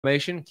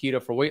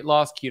keto for weight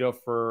loss, keto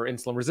for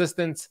insulin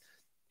resistance.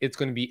 It's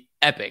going to be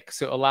epic.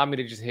 So allow me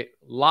to just hit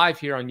live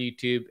here on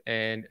YouTube,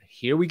 and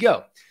here we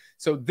go.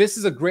 So this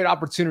is a great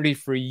opportunity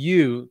for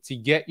you to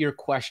get your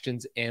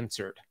questions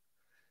answered.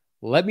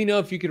 Let me know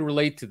if you could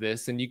relate to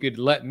this, and you could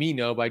let me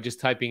know by just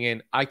typing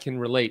in, I can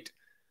relate.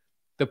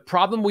 The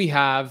problem we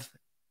have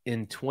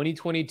in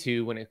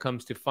 2022 when it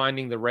comes to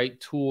finding the right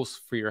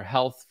tools for your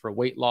health, for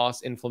weight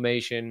loss,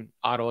 inflammation,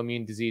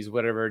 autoimmune disease,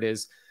 whatever it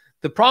is,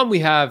 the problem we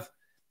have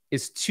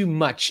is too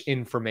much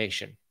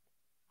information.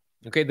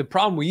 Okay, the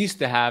problem we used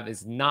to have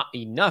is not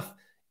enough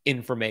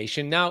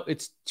information. Now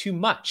it's too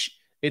much.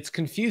 It's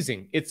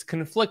confusing. It's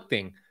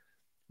conflicting.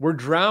 We're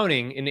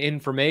drowning in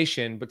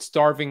information, but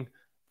starving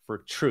for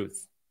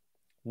truth.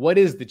 What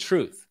is the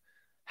truth?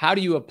 How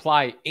do you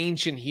apply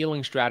ancient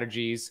healing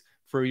strategies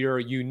for your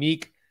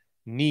unique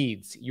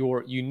needs,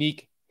 your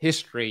unique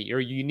history, your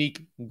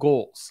unique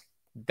goals?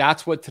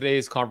 That's what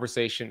today's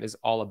conversation is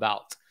all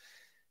about.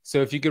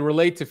 So if you could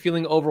relate to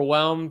feeling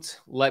overwhelmed,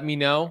 let me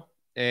know.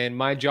 And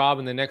my job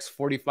in the next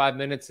 45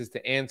 minutes is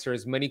to answer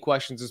as many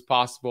questions as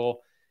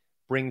possible,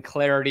 bring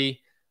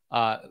clarity,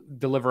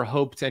 deliver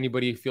hope to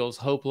anybody who feels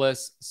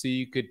hopeless so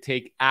you could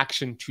take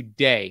action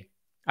today.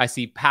 I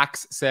see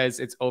Pax says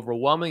it's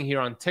overwhelming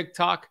here on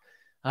TikTok.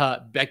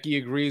 Becky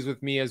agrees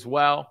with me as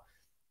well,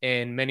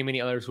 and many,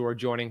 many others who are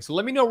joining. So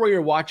let me know where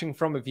you're watching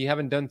from. If you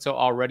haven't done so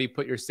already,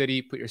 put your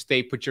city, put your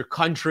state, put your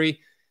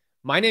country.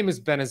 My name is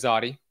Ben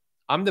Azadi.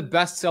 I'm the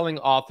best-selling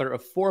author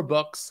of 4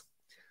 books.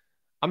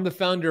 I'm the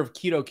founder of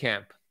Keto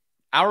Kamp.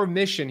 Our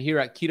mission here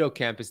at Keto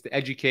Kamp is to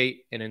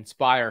educate and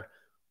inspire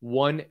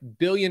 1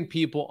 billion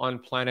people on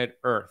planet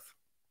Earth.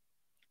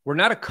 We're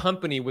not a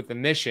company with a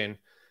mission.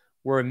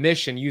 We're a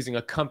mission using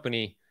a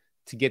company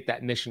to get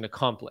that mission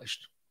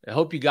accomplished. I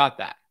hope you got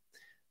that.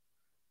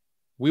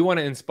 We want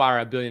to inspire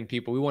 1 billion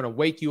people. We want to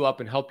wake you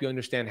up and help you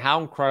understand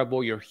how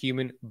incredible your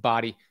human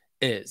body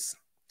is.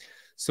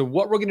 So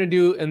what we're going to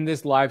do in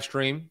this live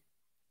stream,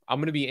 I'm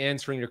going to be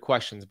answering your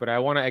questions, but I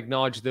want to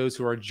acknowledge those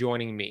who are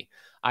joining me.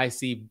 I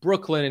see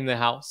Brooklyn in the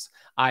house.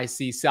 I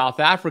see South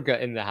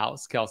Africa in the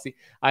house, Kelsey.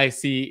 I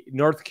see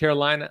North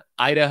Carolina,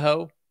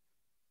 Idaho.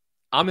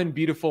 I'm in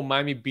beautiful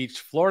Miami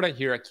Beach, Florida,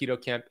 here at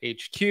Keto Kamp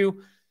HQ.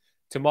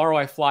 Tomorrow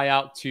I fly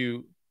out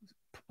to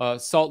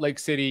Salt Lake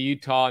City,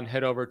 Utah, and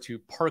head over to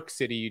Park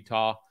City,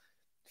 Utah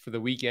for the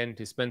weekend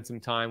to spend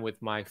some time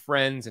with my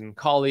friends and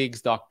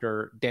colleagues,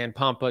 Dr. Dan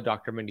Pompa,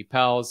 Dr. Mindy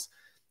Pels,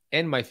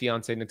 and my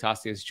fiance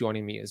Natasha is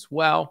joining me as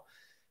well.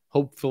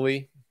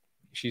 Hopefully,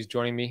 she's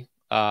joining me.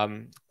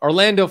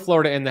 Orlando,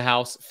 Florida in the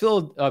house.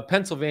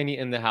 Pennsylvania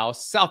in the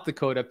house. South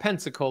Dakota,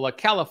 Pensacola,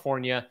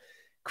 California.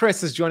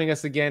 Chris is joining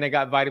us again. I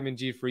got vitamin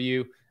G for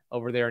you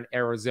over there in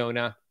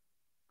Arizona.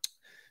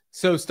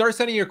 So start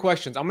sending your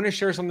questions. I'm going to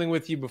share something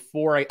with you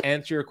before I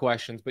answer your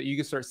questions, but you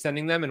can start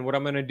sending them. And what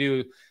I'm going to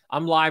do,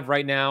 I'm live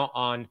right now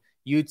on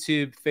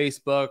YouTube,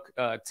 Facebook,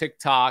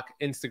 TikTok,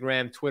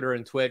 Instagram, Twitter,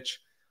 and Twitch.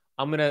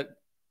 I'm going to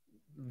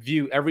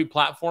view every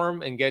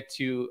platform and get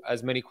to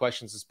as many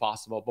questions as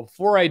possible.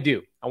 Before I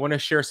do, I want to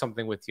share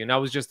something with you. And I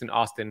was just in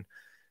Austin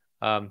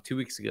 2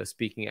 weeks ago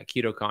speaking at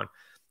KetoCon.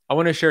 I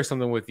want to share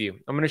something with you.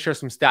 I'm going to share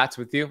some stats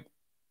with you.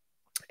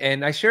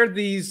 And I shared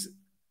these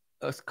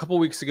a couple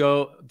weeks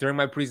ago during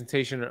my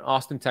presentation in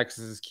Austin,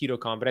 Texas'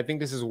 KetoCon, but I think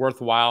this is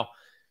worthwhile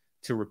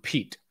to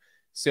repeat.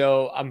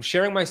 So I'm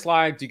sharing my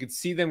slides. You can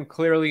see them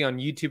clearly on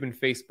YouTube and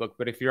Facebook,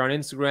 but if you're on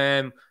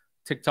Instagram,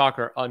 TikTok,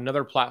 or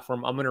another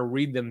platform, I'm going to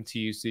read them to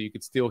you so you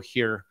could still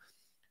hear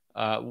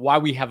why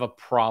we have a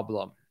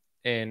problem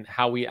and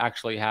how we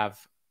actually have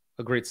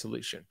a great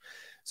solution.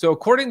 So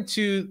according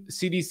to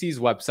CDC's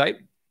website,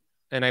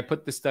 and I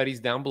put the studies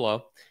down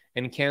below,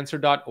 and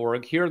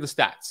cancer.org, here are the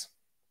stats.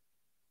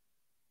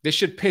 This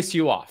should piss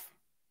you off.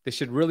 This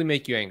should really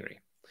make you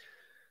angry.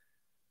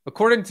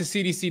 According to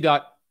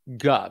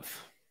cdc.gov,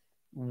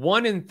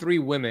 1 in 3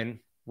 women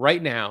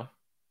right now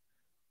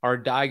are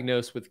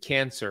diagnosed with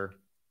cancer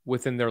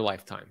within their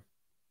lifetime.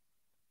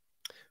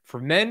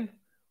 For men,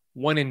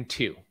 1 in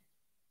 2.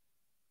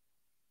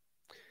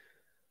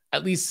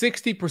 At least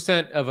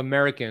 60% of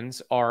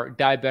Americans are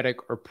diabetic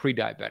or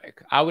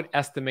pre-diabetic. I would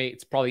estimate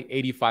it's probably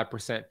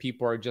 85%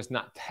 people are just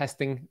not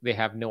testing. They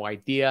have no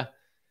idea,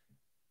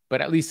 but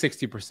at least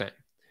 60%.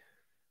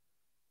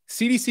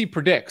 CDC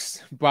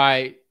predicts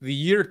by the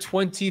year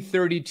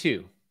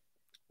 2032,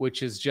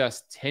 which is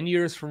just 10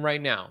 years from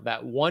right now,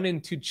 that 1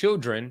 in 2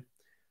 children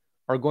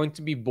are going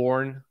to be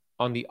born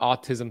on the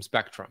autism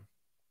spectrum.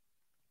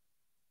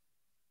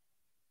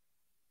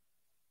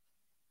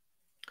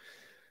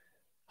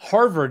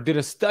 Harvard did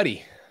a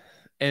study,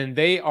 and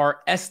they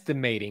are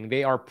estimating,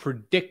 they are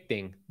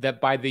predicting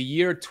that by the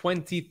year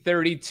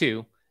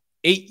 2032,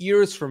 8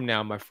 years from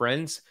now, my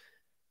friends,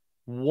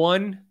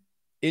 1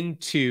 in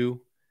 2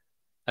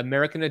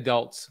 American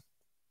adults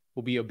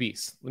will be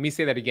obese. Let me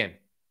say that again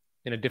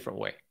in a different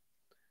way.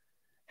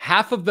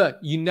 Half of the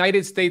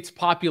United States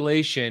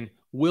population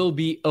will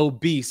be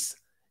obese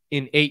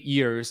in 8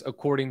 years,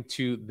 according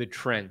to the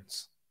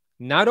trends.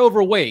 Not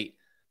overweight,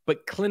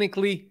 but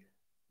clinically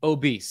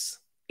obese.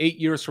 8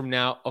 years from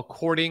now,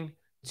 according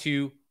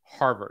to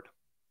Harvard.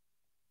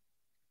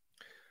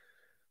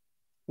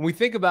 When we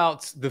think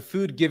about the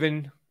food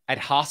given at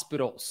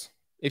hospitals,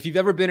 if you've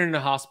ever been in a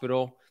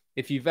hospital,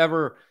 if you've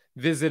ever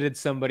visited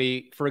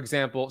somebody, for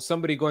example,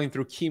 somebody going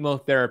through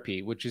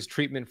chemotherapy, which is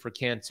treatment for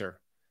cancer.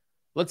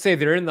 Let's say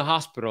they're in the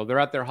hospital, they're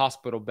at their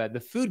hospital bed. The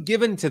food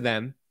given to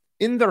them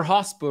in their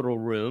hospital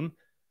room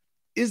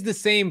is the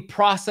same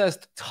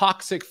processed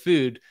toxic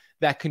food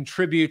that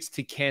contributes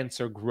to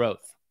cancer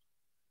growth.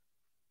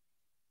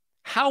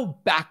 How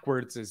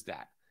backwards is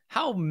that?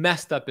 How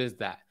messed up is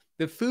that?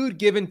 The food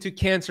given to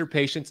cancer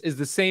patients is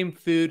the same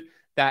food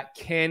that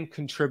can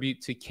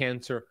contribute to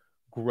cancer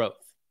growth.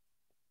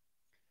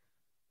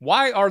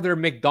 Why are there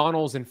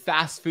McDonald's and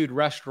fast food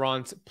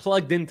restaurants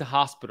plugged into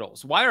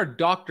hospitals? Why are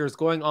doctors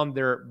going on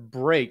their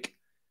break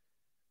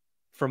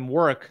from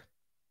work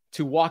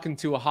to walk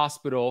into a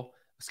hospital,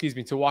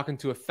 to walk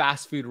into a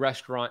fast food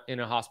restaurant in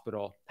a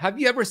hospital? Have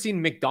you ever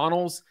seen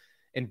McDonald's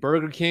and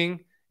Burger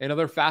King and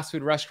other fast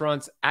food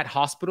restaurants at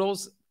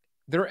hospitals?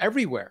 They're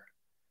everywhere.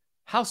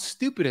 How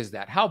stupid is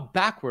that? How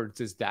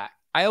backwards is that?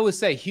 I always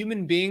say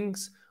human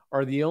beings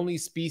are the only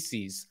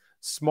species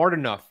smart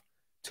enough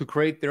to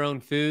create their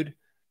own food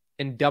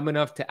and dumb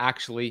enough to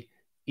actually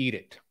eat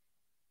it.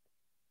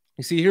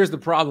 You see, here's the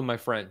problem, my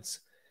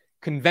friends.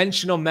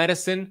 Conventional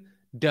medicine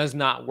does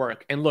not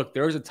work. And look,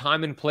 there is a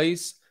time and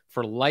place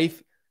for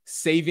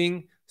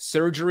life-saving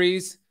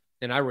surgeries,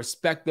 and I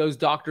respect those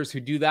doctors who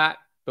do that.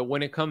 But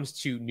when it comes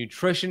to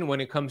nutrition,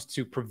 when it comes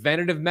to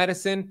preventative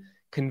medicine,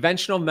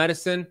 conventional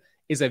medicine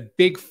is a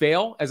big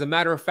fail. As a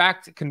matter of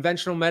fact,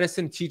 conventional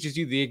medicine teaches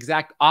you the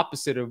exact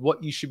opposite of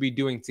what you should be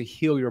doing to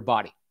heal your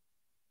body.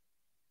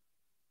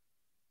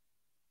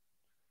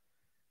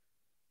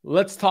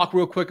 Let's talk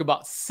real quick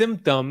about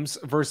symptoms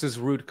versus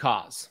root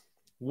cause.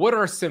 What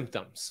are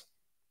symptoms?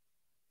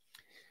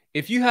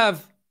 If you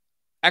have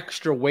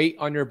extra weight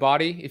on your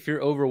body, if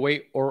you're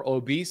overweight or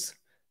obese,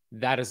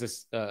 that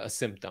is a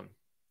symptom.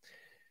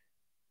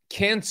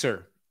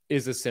 Cancer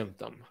is a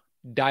symptom.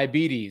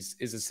 Diabetes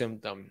is a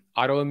symptom.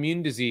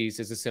 Autoimmune disease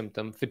is a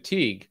symptom.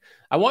 Fatigue.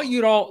 I want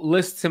you to all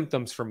list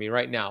symptoms for me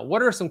right now.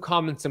 What are some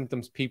common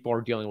symptoms people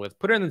are dealing with?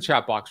 Put it in the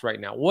chat box right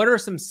now. What are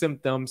some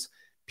symptoms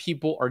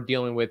people are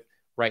dealing with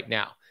right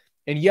now?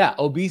 And yeah,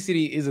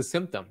 obesity is a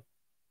symptom.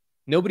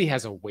 Nobody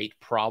has a weight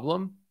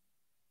problem.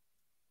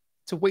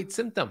 It's a weight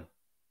symptom.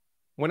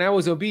 When I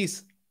was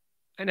obese,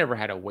 I never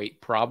had a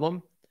weight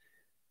problem.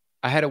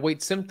 I had a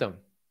weight symptom.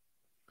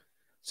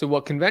 So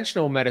what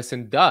conventional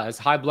medicine does,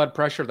 high blood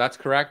pressure, that's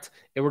correct.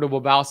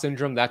 Irritable bowel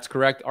syndrome, that's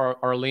correct,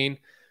 Arlene.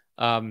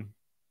 What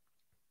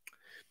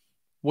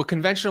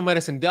conventional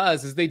medicine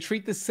does is they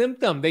treat the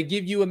symptom. They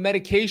give you a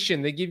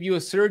medication. They give you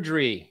a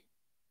surgery.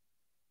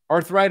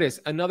 Arthritis,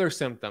 another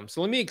symptom.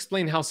 So let me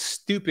explain how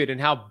stupid and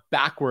how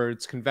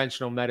backwards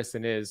conventional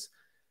medicine is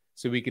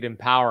so you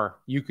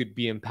could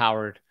be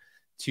empowered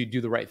to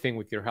do the right thing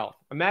with your health.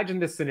 Imagine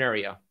this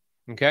scenario,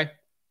 okay?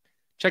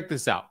 Check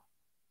this out.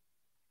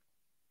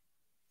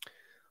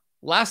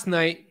 Last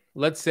night,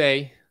 let's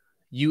say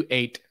you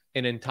ate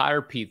an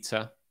entire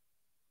pizza,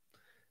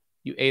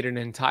 you ate an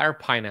entire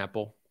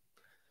pineapple,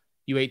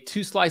 you ate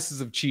 2 slices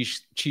of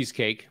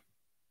cheesecake,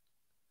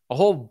 a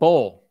whole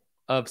bowl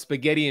of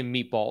spaghetti and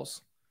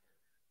meatballs,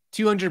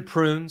 200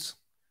 prunes,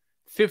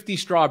 50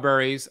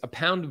 strawberries, a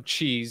pound of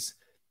cheese,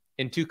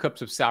 and 2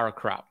 cups of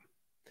sauerkraut.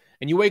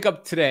 And you wake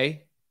up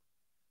today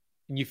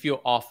and you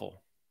feel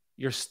awful.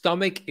 Your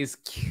stomach is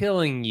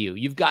killing you.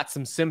 You've got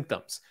some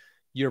symptoms.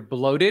 You're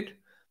bloated.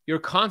 You're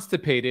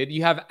constipated,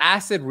 you have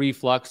acid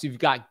reflux, you've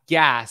got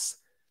gas,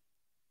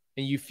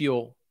 and you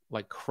feel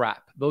like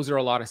crap. Those are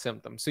a lot of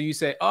symptoms. So you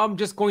say, oh, I'm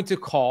just going to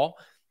call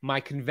my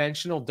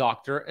conventional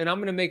doctor, and I'm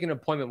going to make an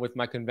appointment with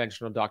my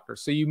conventional doctor.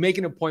 So you make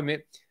an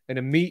appointment, an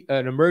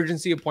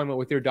emergency appointment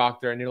with your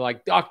doctor, and you're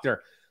like,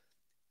 doctor,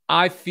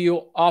 I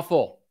feel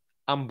awful.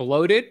 I'm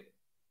bloated,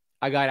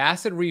 I got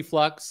acid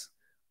reflux,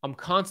 I'm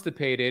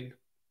constipated,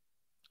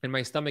 and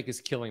my stomach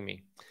is killing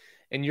me.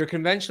 And your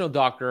conventional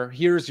doctor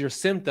hears your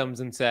symptoms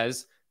and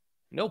says,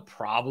 no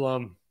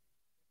problem.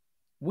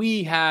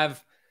 We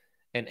have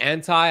an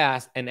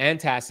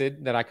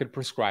antacid that I could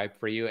prescribe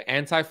for you,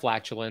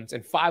 anti-flatulence,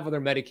 and 5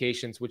 other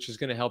medications, which is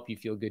going to help you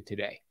feel good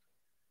today.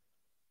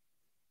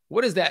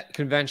 What is that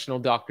conventional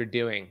doctor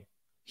doing?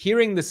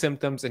 Hearing the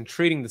symptoms and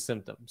treating the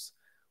symptoms.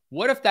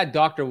 What if that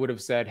doctor would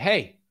have said,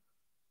 hey,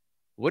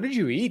 what did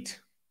you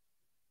eat?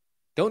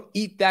 Don't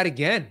eat that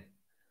again.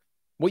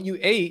 What you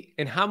ate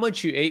and how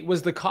much you ate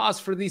was the cause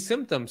for these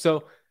symptoms.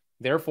 So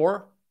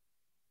therefore,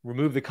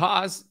 remove the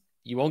cause,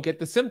 you won't get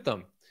the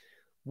symptom.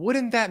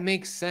 Wouldn't that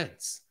make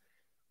sense?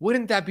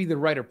 Wouldn't that be the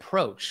right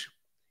approach?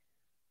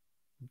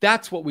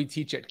 That's what we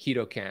teach at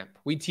Keto Kamp.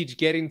 We teach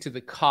getting to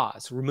the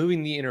cause,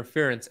 removing the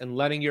interference, and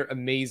letting your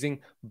amazing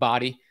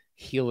body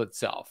heal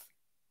itself.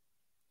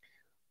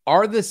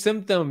 Are the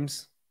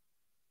symptoms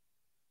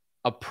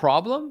a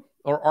problem,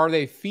 or are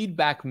they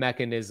feedback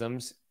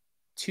mechanisms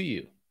to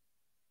you?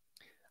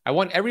 I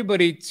want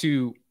everybody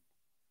to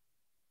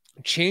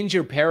change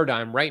your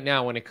paradigm right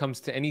now when it comes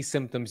to any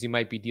symptoms you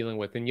might be dealing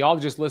with. And y'all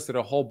just listed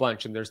a whole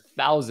bunch, and there's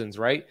thousands,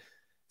 right?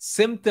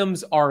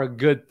 Symptoms are a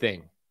good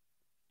thing.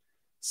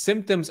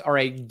 Symptoms are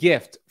a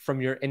gift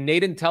from your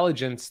innate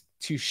intelligence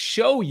to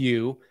show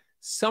you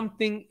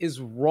something is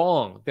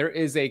wrong. There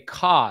is a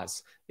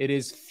cause. It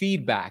is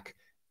feedback.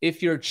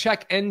 If your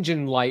check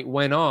engine light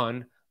went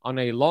on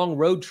a long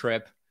road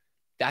trip,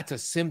 that's a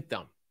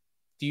symptom.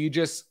 Do you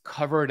just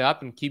cover it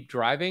up and keep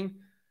driving?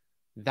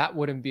 That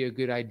wouldn't be a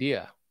good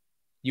idea.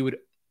 You would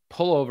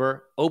pull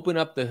over, open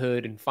up the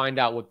hood, and find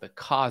out what the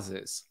cause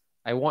is.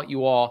 I want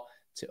you all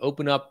to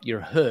open up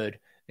your hood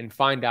and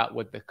find out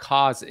what the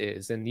cause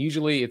is. And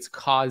usually it's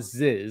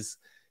causes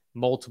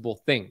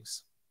multiple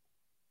things.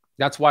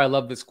 That's why I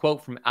love this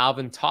quote from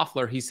Alvin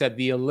Toffler. He said,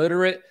 the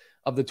illiterate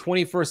of the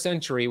 21st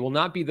century will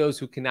not be those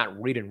who cannot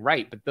read and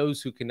write, but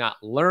those who cannot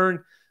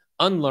learn,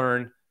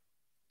 unlearn,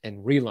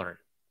 and relearn.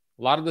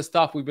 A lot of the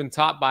stuff we've been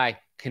taught by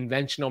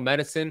conventional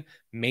medicine,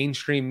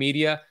 mainstream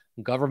media,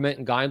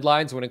 government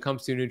guidelines when it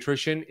comes to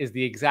nutrition is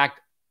the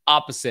exact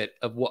opposite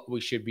of what we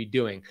should be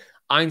doing.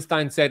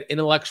 Einstein said,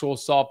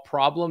 intellectuals solve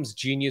problems,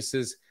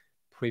 geniuses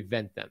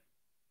prevent them.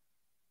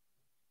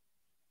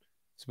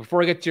 So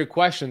before I get to your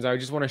questions, I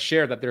just want to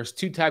share that there's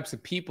two types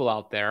of people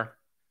out there.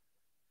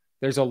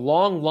 There's a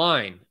long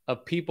line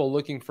of people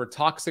looking for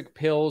toxic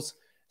pills,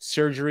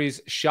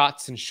 surgeries,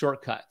 shots, and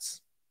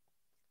shortcuts.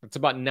 That's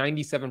about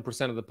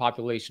 97% of the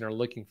population are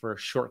looking for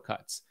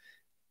shortcuts,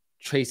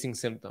 chasing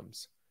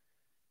symptoms.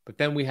 But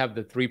then we have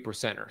the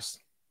 3%ers,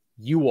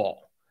 you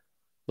all,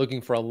 looking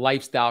for a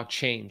lifestyle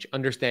change,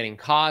 understanding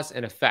cause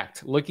and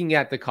effect, looking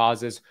at the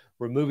causes,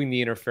 removing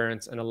the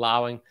interference, and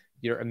allowing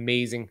your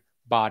amazing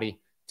body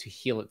to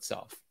heal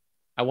itself.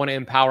 I want to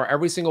empower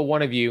every single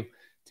one of you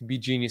to be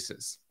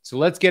geniuses. So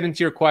let's get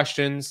into your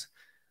questions.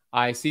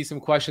 I see some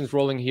questions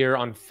rolling here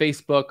on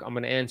Facebook. I'm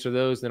going to answer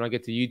those. Then I'll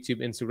get to YouTube,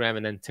 Instagram,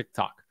 and then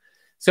TikTok.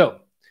 So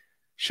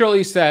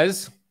Shirley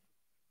says,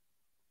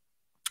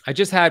 I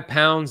just had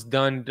pounds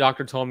done.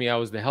 Doctor told me I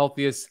was the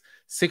healthiest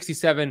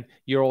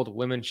 67-year-old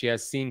woman she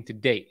has seen to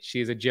date.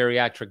 She is a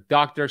geriatric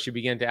doctor. She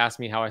began to ask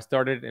me how I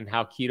started and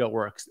how keto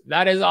works.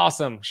 That is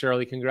awesome,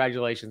 Shirley.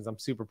 Congratulations. I'm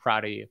super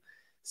proud of you.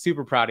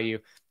 Super proud of you.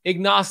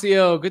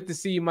 Ignacio, good to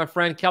see you, my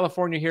friend.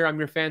 California here. I'm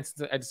your fan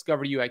since I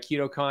discovered you at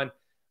KetoCon.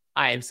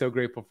 I am so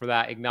grateful for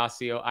that,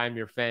 Ignacio. I am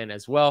your fan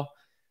as well.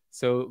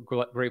 So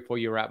grateful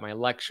you were at my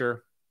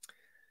lecture.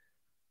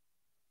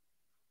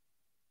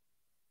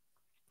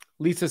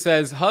 Lisa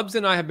says, Hubs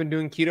and I have been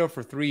doing keto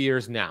for 3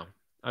 years now.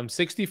 I'm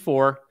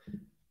 64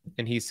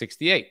 and he's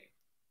 68.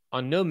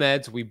 On no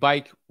meds, we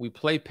bike, we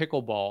play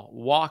pickleball,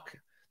 walk.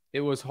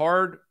 It was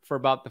hard for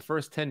about the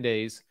first 10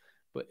 days,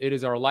 but it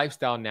is our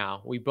lifestyle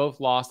now. We both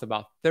lost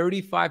about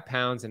 35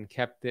 pounds and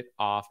kept it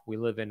off. We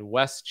live in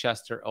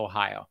Westchester,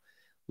 Ohio.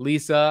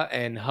 Lisa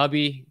and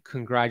hubby,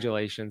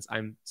 congratulations.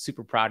 I'm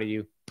super proud of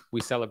you.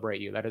 We celebrate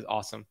you. That is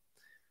awesome.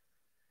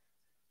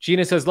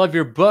 Gina says, love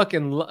your book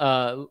and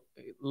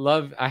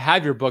I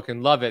have your book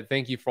and love it.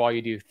 Thank you for all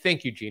you do.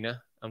 Thank you,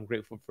 Gina. I'm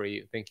grateful for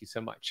you. Thank you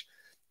so much.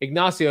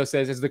 Ignacio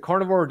says, is the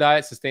carnivore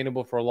diet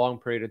sustainable for a long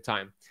period of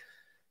time?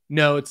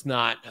 No, it's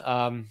not.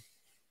 I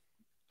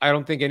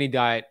don't think any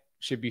diet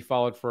should be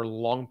followed for a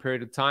long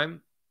period of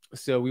time.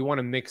 So we want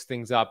to mix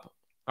things up.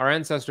 Our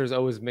ancestors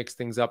always mix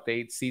things up. They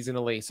ate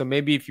seasonally. So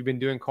maybe if you've been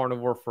doing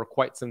carnivore for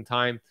quite some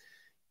time,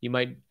 you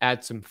might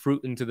add some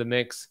fruit into the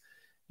mix.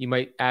 You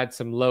might add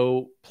some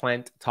low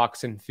plant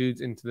toxin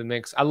foods into the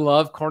mix. I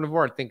love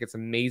carnivore. I think it's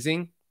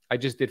amazing. I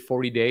just did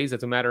 40 days.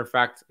 As a matter of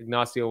fact,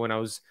 Ignacio, when I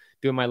was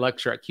doing my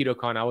lecture at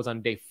KetoCon, I was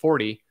on day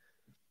 40,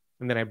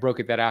 and then I broke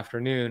it that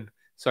afternoon.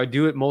 So I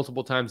do it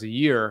multiple times a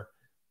year,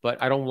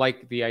 but I don't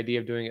like the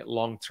idea of doing it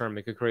long-term.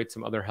 It could create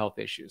some other health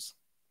issues.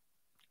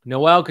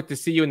 Noel, good to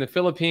see you in the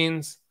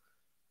Philippines.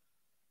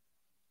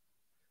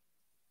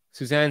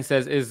 Suzanne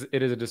says,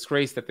 it is a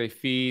disgrace that they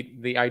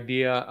feed the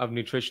idea of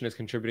nutrition is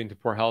contributing to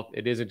poor health.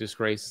 It is a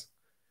disgrace.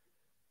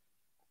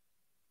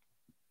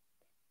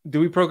 Do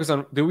we focus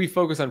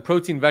on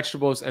protein,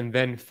 vegetables, and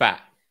then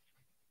fat?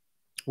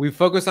 We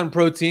focus on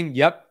protein,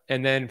 yep,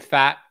 and then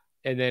fat,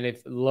 and then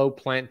it's low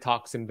plant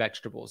toxin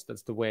vegetables.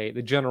 That's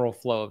the general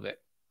flow of it.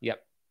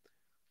 Yep.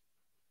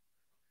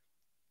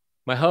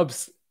 My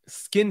hub's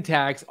skin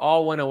tags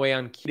all went away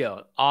on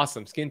keto.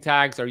 Awesome. Skin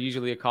tags are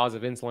usually a cause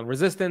of insulin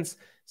resistance.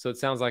 So it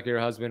sounds like your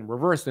husband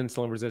reversed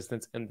insulin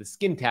resistance and the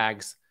skin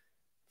tags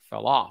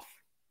fell off.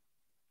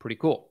 Pretty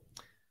cool.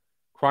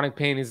 Chronic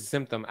pain is a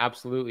symptom.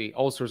 Absolutely.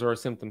 Ulcers are a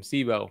symptom.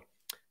 SIBO.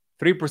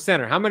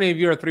 3%er. How many of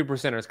you are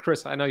 3%ers?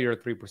 Chris, I know you're a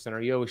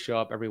 3%er. You always show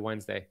up every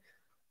Wednesday.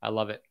 I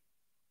love it.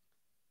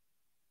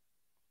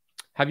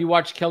 Have you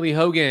watched Kelly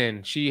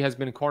Hogan? She has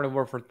been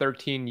carnivore for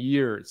 13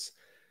 years.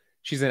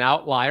 She's an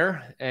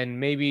outlier, and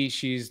maybe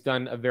she's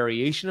done a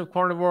variation of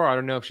carnivore. I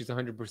don't know if she's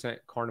 100%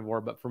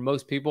 carnivore, but for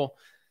most people,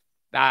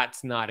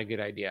 that's not a good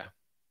idea.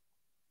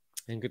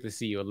 And good to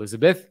see you,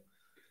 Elizabeth.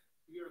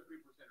 You're a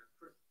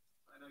 3%er.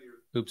 I know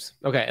you're. Oops.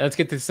 Okay, let's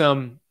get to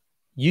some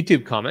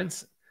YouTube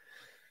comments.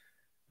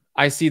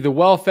 I see the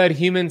Well-Fed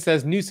Human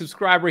says, new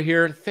subscriber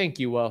here. Thank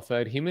you,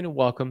 Well-Fed Human.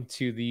 Welcome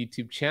to the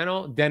YouTube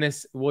channel.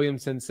 Dennis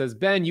Williamson says,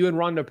 Ben, you and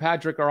Rhonda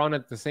Patrick are on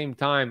at the same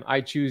time.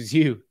 I choose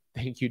you.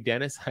 Thank you,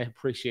 Dennis. I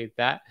appreciate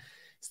that.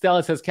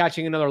 Stella says,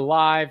 catching another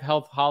live.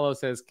 Health Hollow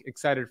says,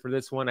 excited for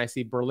this one. I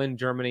see Berlin,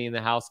 Germany in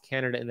the house,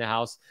 Canada in the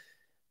house,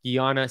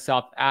 Guyana,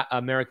 South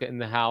America in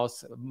the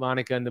house,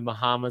 Monica in the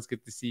Bahamas.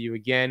 Good to see you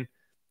again.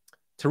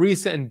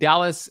 Teresa in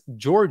Dallas,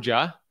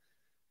 Georgia.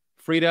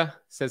 Frida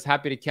says,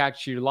 happy to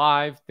catch you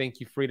live. Thank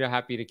you, Frida.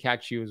 Happy to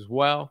catch you as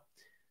well.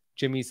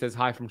 Jimmy says,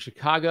 hi from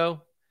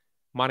Chicago.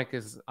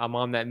 Monica says, I'm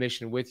on that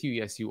mission with you.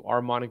 Yes, you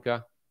are,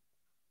 Monica.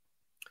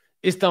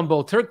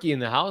 Istanbul, Turkey in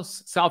the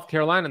house. South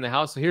Carolina in the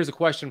house. So here's a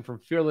question from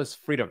Fearless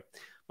Freedom.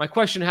 My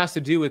question has to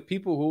do with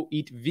people who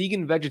eat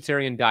vegan,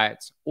 vegetarian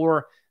diets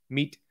or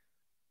meat,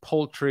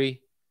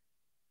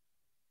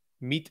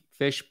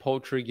 fish,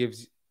 poultry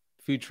gives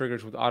food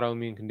triggers with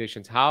autoimmune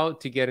conditions. How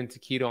to get into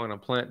keto on a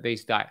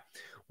plant-based diet?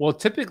 Well,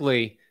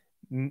 typically,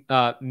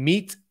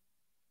 meat,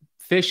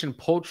 fish, and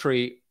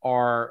poultry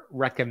are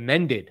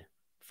recommended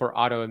for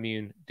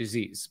autoimmune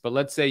disease. But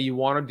let's say you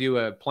want to do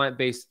a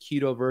plant-based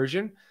keto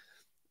version.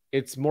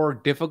 It's more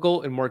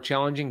difficult and more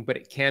challenging, but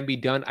it can be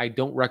done. I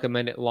don't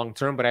recommend it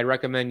long-term, but I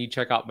recommend you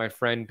check out my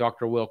friend,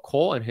 Dr. Will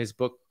Cole, and his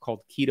book called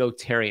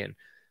Ketotarian.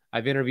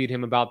 I've interviewed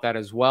him about that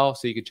as well,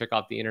 so you can check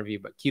out the interview,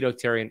 but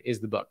Ketotarian is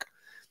the book.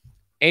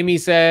 Amy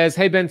says,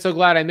 hey, Ben, so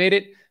glad I made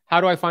it. How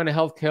do I find a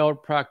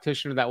healthcare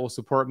practitioner that will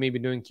support me?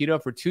 Been doing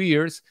keto for 2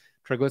 years.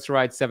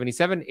 Triglycerides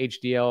 77,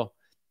 HDL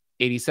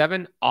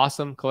 87.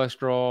 Awesome.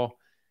 Cholesterol.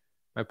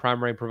 My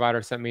primary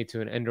provider sent me to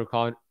an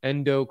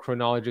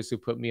endocrinologist who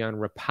put me on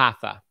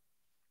Repatha.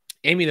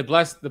 Amy,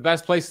 the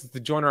best place is to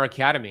join our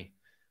academy.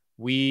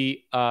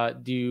 We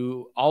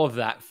do all of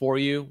that for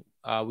you.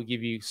 We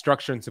give you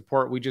structure and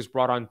support. We just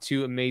brought on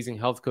 2 amazing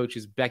health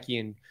coaches,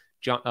 Becky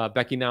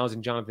Niles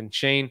and Jonathan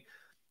Shane.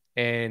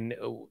 And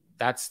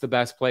that's the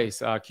best place.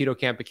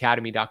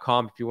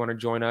 KetoKampAcademy.com if you want to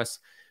join us.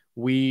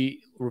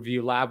 We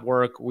review lab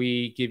work.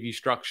 We give you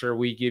structure.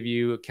 We give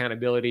you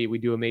accountability. We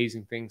do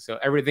amazing things. So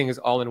everything is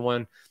all in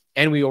one.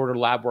 And we order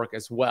lab work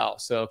as well.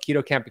 So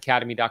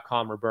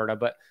KetoKampAcademy.com,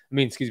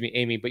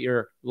 Amy. But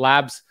your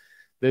labs,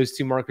 those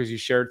 2 markers you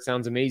shared,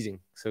 sounds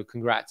amazing. So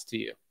congrats to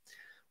you.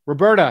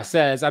 Roberta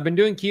says, I've been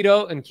doing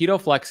keto and keto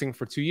flexing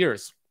for 2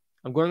 years.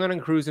 I'm going on a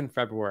cruise in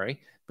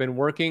February. Been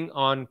working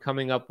on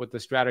coming up with a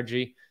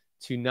strategy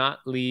to not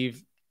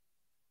leave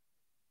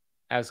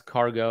as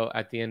cargo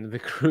at the end of the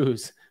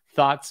cruise.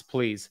 Thoughts,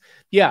 please.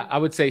 Yeah, I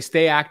would say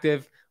stay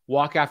active,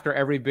 walk after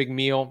every big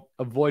meal,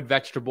 avoid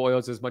vegetable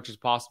oils as much as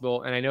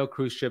possible. And I know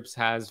cruise ships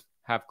have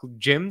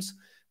gyms,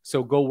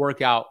 so go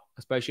work out,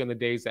 especially on the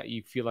days that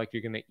you feel like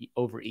you're going to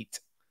overeat.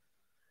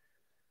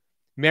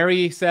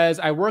 Mary says,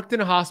 I worked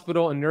in a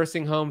hospital and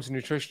nursing homes and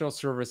nutritional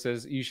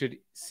services. You should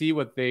see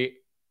what they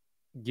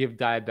give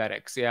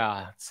diabetics.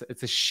 Yeah,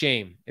 it's a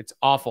shame. It's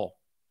awful.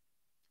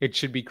 It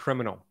should be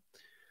criminal.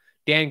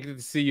 Dan, good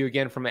to see you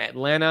again from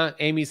Atlanta.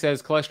 Amy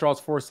says cholesterol is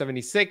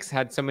 476,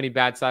 had so many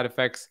bad side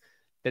effects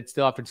that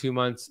still after 2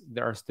 months,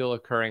 they are still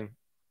occurring.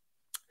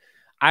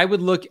 I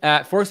would look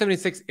at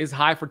 476 is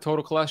high for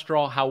total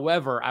cholesterol.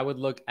 However, I would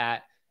look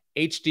at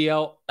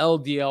HDL,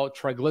 LDL,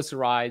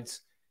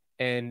 triglycerides,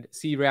 and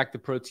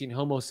C-reactive protein,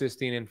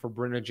 homocysteine, and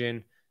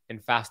fibrinogen,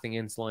 and fasting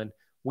insulin.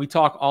 We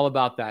talk all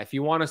about that. If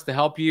you want us to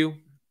help you,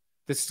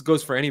 this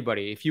goes for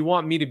anybody. If you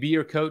want me to be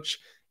your coach,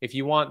 if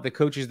you want the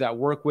coaches that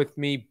work with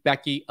me,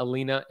 Becky,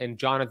 Alina, and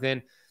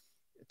Jonathan,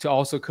 to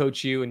also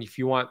coach you, and if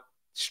you want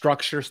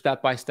structure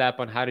step-by-step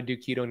on how to do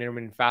keto and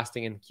intermittent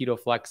fasting and keto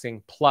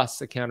flexing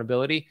plus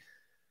accountability,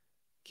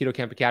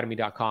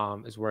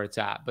 KetoKampAcademy.com is where it's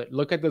at. But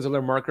look at those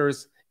other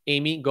markers.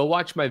 Amy, go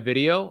watch my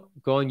video.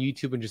 Go on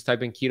YouTube and just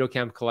type in Keto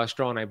Kamp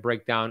cholesterol, and I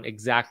break down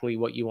exactly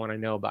what you want to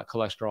know about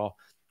cholesterol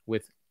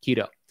with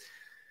keto.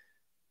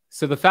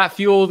 So the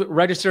fat-fueled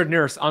registered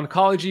nurse,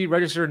 oncology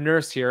registered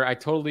nurse here, I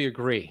totally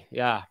agree.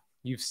 Yeah,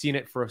 you've seen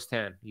it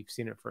firsthand. You've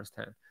seen it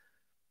firsthand.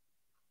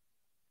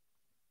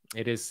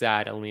 It is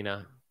sad,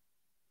 Alina.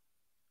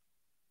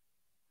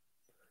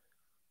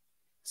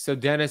 So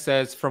Dennis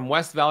says, from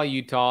West Valley,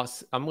 Utah,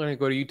 I'm going to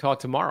go to Utah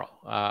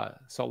tomorrow,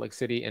 Salt Lake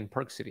City and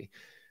Park City.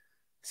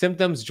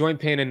 Symptoms, joint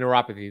pain and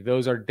neuropathy.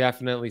 Those are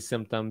definitely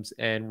symptoms,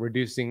 and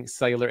reducing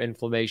cellular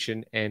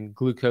inflammation and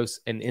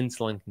glucose and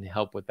insulin can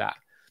help with that.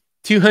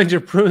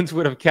 200 prunes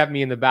would have kept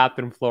me in the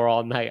bathroom floor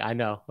all night. I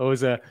know. It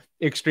was an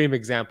extreme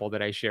example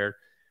that I shared.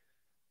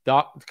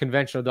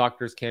 Conventional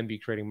doctors can be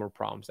creating more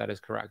problems. That is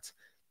correct.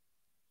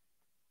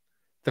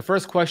 The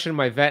first question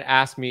my vet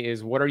asked me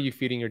is, what are you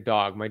feeding your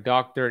dog? My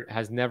doctor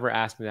has never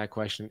asked me that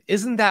question.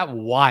 Isn't that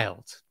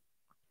wild?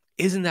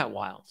 Isn't that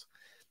wild?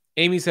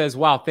 Amy says,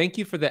 wow, thank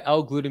you for the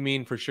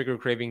L-glutamine for sugar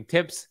craving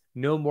tips.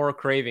 No more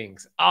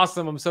cravings.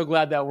 Awesome. I'm so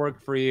glad that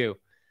worked for you.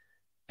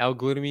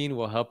 L-glutamine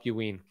will help you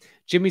wean.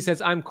 Jimmy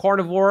says, I'm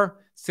carnivore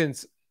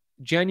since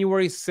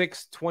January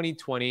 6,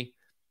 2020.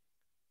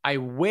 I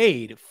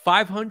weighed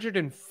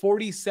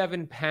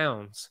 547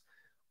 pounds.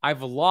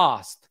 I've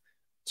lost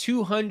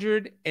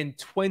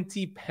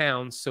 220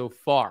 pounds so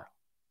far.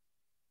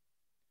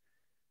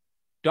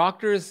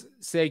 Doctors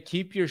say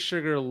keep your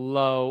sugar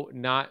low,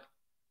 not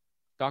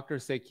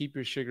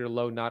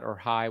or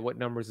high. What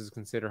numbers is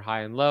considered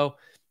high and low?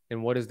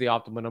 And what is the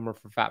optimal number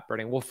for fat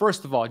burning? Well,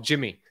 first of all,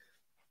 Jimmy,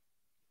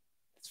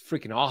 it's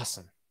freaking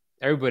awesome.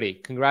 Everybody,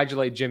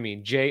 congratulate Jimmy,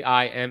 Jimmie.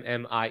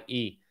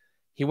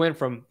 He went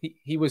from,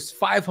 he was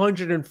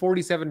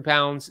 547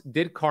 pounds,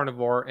 did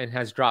carnivore, and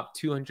has dropped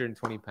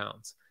 220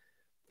 pounds.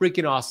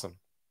 Freaking awesome.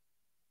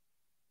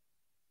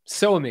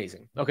 So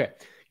amazing. Okay.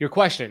 Your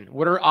question,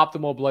 what are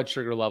optimal blood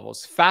sugar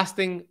levels?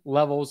 Fasting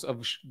levels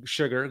of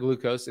sugar,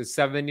 glucose, is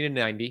 70 to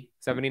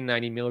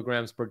 90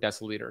 milligrams per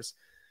deciliters.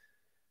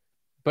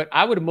 But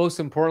I would most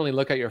importantly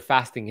look at your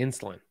fasting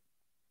insulin,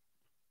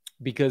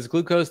 because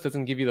glucose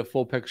doesn't give you the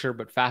full picture,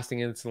 but fasting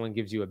insulin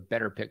gives you a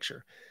better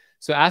picture.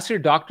 So ask your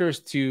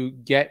doctors to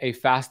get a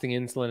fasting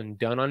insulin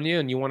done on you,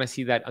 and you want to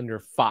see that under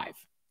 5.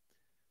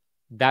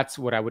 That's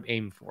what I would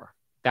aim for.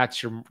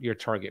 That's your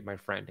target, my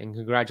friend. And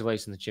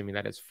congratulations, Jimmy.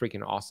 That is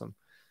freaking awesome.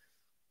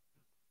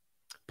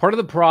 Part of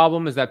the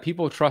problem is that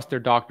people trust their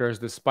doctors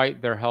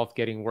despite their health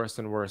getting worse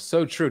and worse.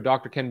 So true.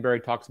 Dr. Ken Berry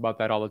talks about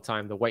that all the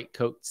time, the white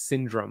coat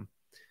syndrome.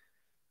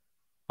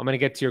 I'm going to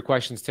get to your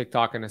questions,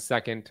 TikTok, in a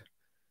second.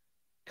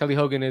 Kelly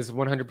Hogan is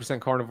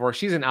 100% carnivore.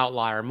 She's an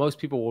outlier. Most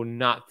people will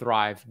not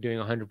thrive doing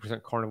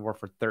 100% carnivore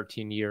for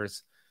 13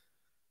 years.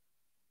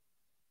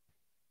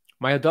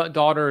 My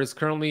daughter is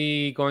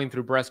currently going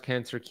through breast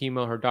cancer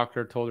chemo. Her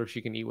doctor told her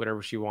she can eat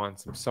whatever she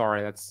wants. I'm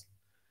sorry. That's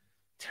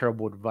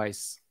terrible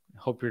advice. I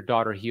hope your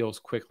daughter heals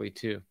quickly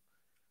too.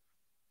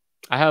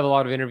 I have a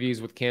lot of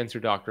interviews with cancer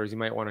doctors you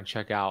might want to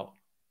check out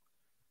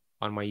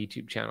on my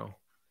YouTube channel.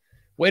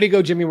 Way to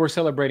go, Jimmy. We're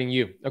celebrating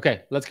you.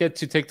 Okay, let's get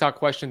to TikTok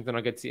questions, then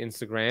I'll get to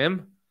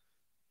Instagram.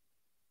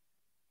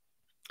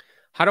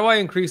 How do I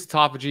increase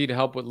autophagy to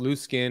help with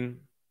loose skin?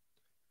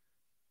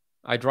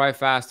 I dry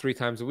fast 3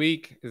 times a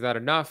week. Is that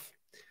enough?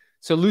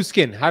 So loose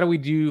skin, how do we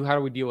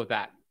deal with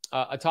that?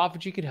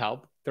 Autophagy could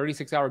help.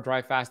 36-hour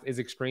dry fast is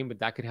extreme, but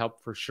that could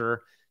help for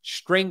sure.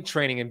 Strength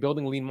training and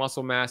building lean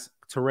muscle mass,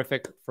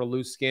 terrific for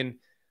loose skin.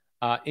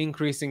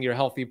 Increasing your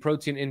healthy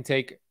protein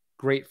intake,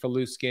 great for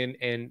loose skin.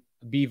 And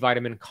B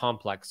vitamin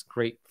complex,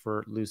 great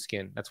for loose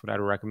skin. That's what I'd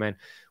recommend.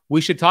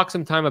 We should talk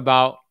some time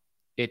about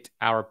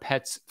our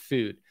pets'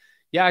 food.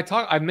 Yeah,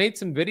 I've made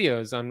some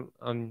videos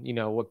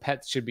on what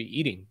pets should be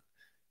eating.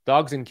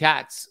 Dogs and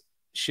cats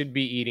should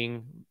be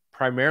eating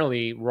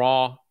primarily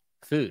raw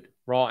food,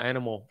 raw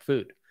animal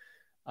food.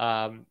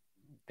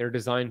 They're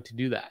designed to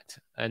do that.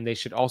 And they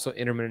should also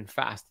intermittent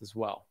fast as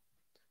well.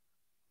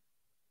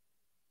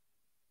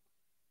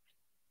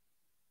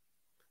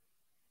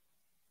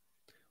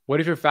 What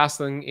if your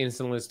fasting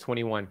insulin is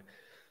 21?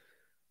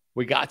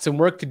 We got some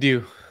work to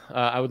do.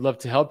 I would love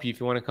to help you if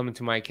you want to come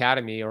into my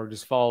academy or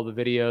just follow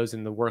the videos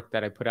and the work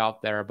that I put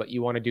out there. But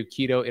you want to do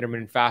keto,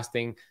 intermittent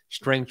fasting,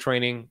 strength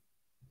training,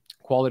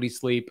 quality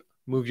sleep,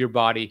 move your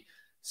body,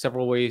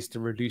 several ways to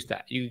reduce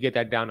that. You can get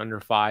that down under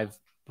 5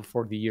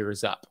 before the year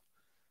is up.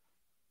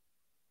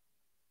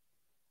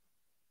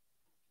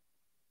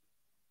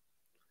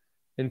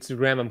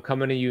 Instagram, I'm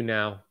coming to you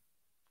now.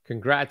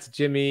 Congrats,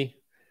 Jimmy.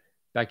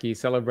 Becky,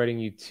 celebrating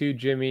you too,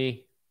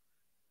 Jimmy.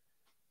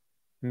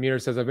 Mir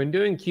says, I've been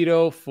doing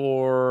keto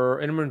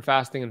for intermittent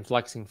fasting and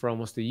flexing for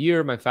almost a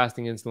year. My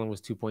fasting insulin was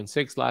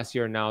 2.6 last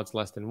year, and now it's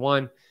less than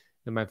 1.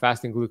 And my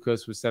fasting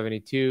glucose was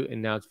 72, and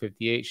now it's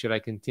 58. Should I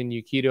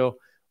continue keto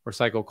or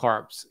cycle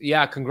carbs?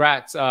 Yeah,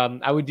 congrats.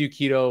 I would do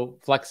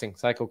keto flexing.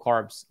 Cycle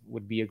carbs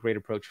would be a great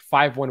approach.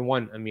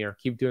 511, Amir.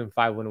 Keep doing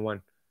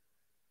 511.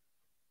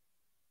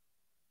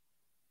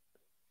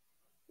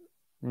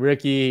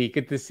 Ricky,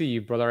 good to see you,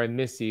 brother. I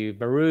miss you.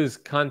 Baru's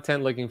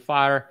content looking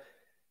fire.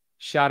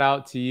 Shout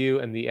out to you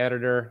and the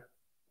editor.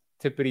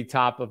 Tippity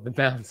top of the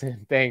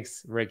mountain.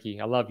 Thanks, Ricky.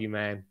 I love you,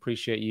 man.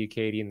 Appreciate you,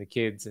 Katie, and the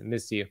kids. I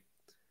miss you.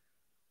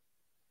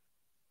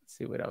 Let's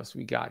see what else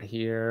we got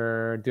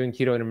here. Doing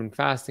keto intermittent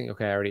fasting.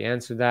 Okay, I already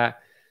answered that.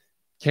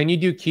 Can you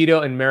do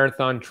keto and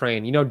marathon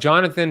train?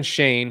 Jonathan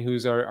Shane,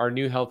 who's our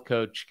new health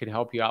coach, can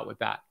help you out with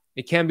that.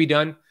 It can be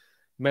done.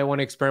 You might want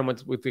to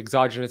experiment with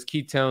exogenous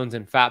ketones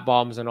and fat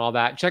bombs and all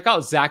that. Check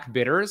out Zach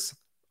Bitters,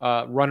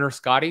 runner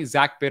Scotty.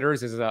 Zach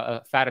Bitters is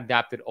a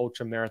fat-adapted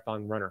ultra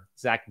marathon runner.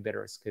 Zach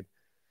Bitters,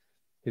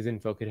 his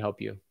info could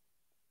help you.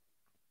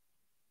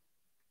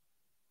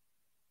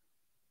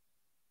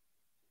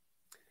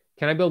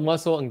 Can I build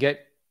muscle and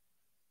get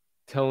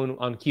tone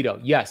on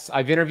keto? Yes,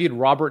 I've interviewed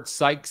Robert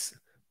Sykes,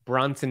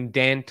 Bronson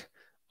Dant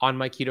on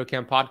my Keto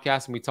Kamp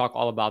podcast, and we talk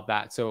all about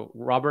that. So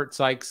Robert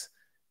Sykes,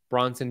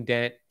 Bronson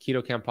Dant,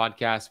 Keto Kamp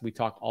podcast, we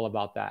talk all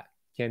about that.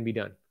 Can be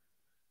done.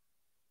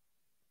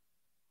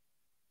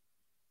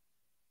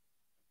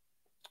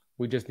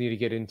 We just need to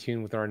get in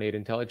tune with our innate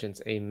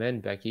intelligence.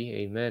 Amen, Becky.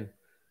 Amen.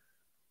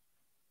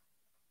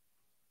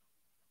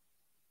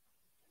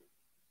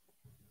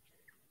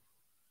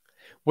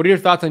 What are your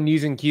thoughts on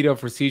using keto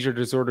for seizure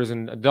disorders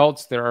in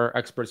adults? There are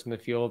experts in the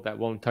field that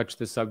won't touch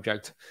this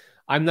subject.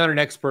 I'm not an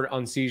expert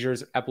on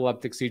seizures,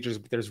 epileptic seizures,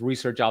 but there's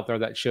research out there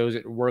that shows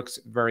it works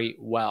very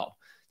well.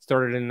 It's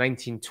started in the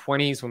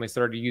 1920s when they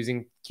started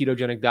using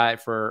ketogenic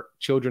diet for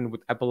children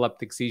with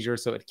epileptic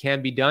seizures. So it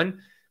can be done,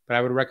 but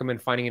I would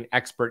recommend finding an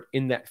expert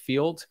in that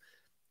field.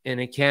 And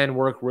it can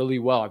work really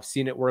well. I've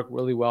seen it work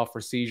really well for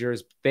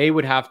seizures. They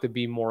would have to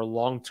be more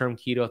long-term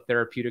keto,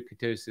 therapeutic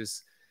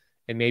ketosis,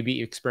 and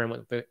maybe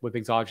experiment with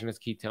exogenous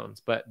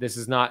ketones. But this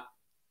is not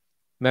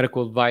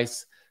medical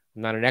advice.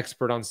 I'm not an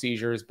expert on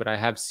seizures, but I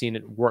have seen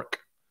it work.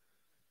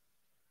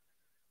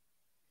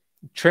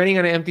 Training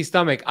on an empty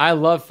stomach. I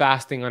love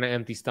fasting on an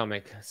empty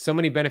stomach. So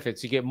many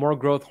benefits. You get more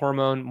growth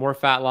hormone, more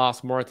fat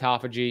loss, more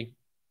autophagy.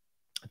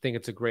 I think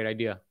it's a great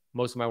idea.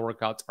 Most of my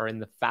workouts are in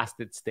the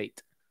fasted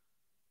state.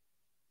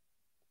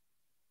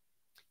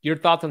 Your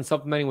thoughts on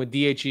supplementing with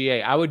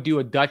DHEA? I would do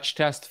a Dutch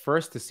test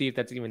first to see if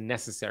that's even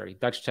necessary.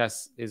 Dutch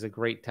test is a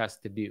great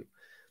test to do.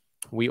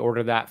 We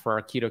order that for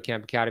our Keto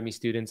Kamp Academy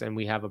students, and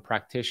we have a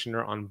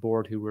practitioner on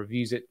board who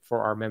reviews it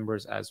for our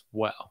members as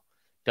well.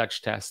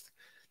 Dutch test.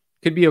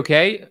 Could be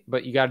okay,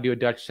 but you got to do a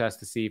Dutch test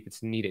to see if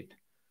it's needed.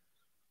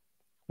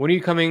 When are you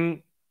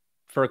coming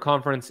for a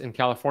conference in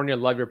California?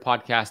 Love your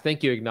podcast.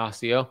 Thank you,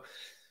 Ignacio.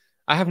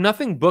 I have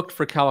nothing booked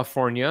for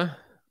California,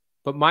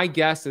 but my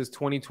guess is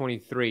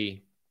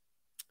 2023.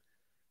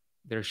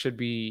 There should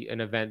be an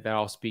event that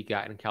I'll speak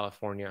at in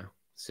California.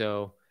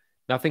 So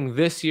nothing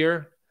this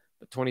year,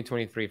 but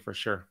 2023 for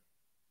sure.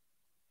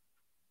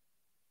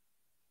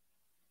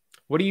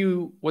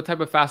 What type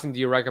of fasting do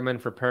you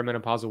recommend for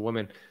perimenopausal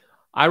women?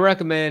 I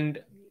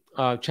recommend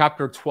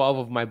chapter 12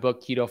 of my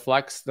book, Keto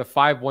Flex. The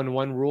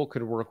 5-1-1 rule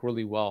could work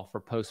really well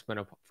for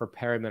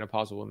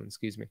perimenopausal women,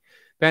 excuse me.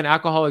 Ben,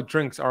 alcoholic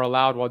drinks are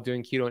allowed while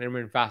doing keto and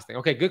intermittent fasting.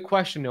 Okay, good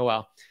question,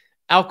 Noel.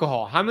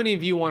 Alcohol. How many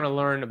of you want to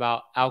learn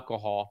about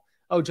alcohol?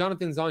 Oh,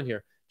 Jonathan's on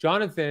here.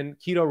 Jonathan,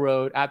 Keto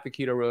Road, at the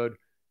Keto Road,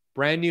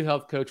 brand new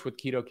health coach with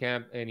Keto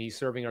Kamp, and he's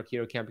serving our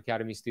Keto Kamp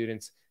Academy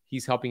students.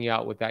 He's helping you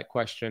out with that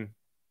question,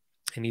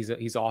 and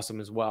he's awesome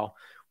as well.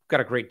 We've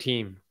got a great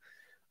team.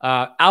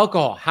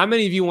 Alcohol. How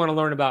many of you want to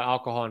learn about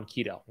alcohol and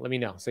keto? Let me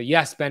know. So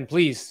yes, Ben,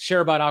 please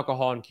share about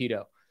alcohol and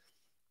keto.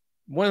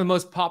 One of the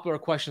most popular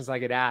questions I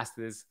get asked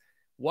is,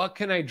 what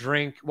can I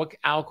drink? What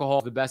alcohol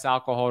is the best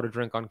alcohol to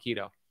drink on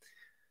keto?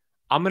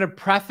 I'm going to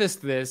preface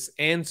this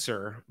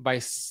answer by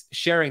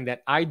sharing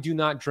that I do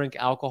not drink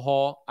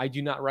alcohol. I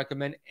do not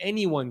recommend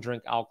anyone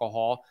drink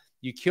alcohol.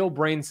 You kill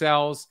brain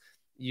cells.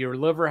 Your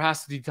liver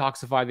has to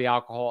detoxify the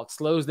alcohol. It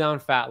slows down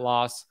fat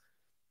loss.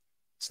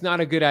 It's not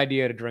a good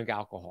idea to drink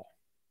alcohol.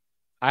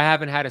 I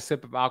haven't had a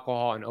sip of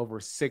alcohol in over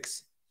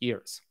 6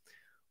 years.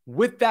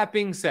 With that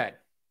being said,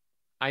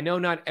 I know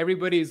not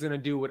everybody is going to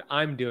do what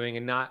I'm doing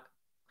and not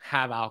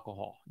have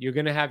alcohol. You're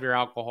going to have your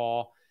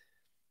alcohol.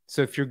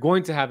 So if you're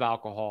going to have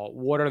alcohol,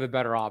 what are the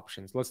better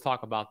options? Let's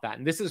talk about that.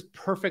 And this is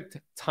perfect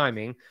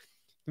timing.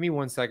 Give me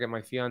 1 second.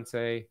 My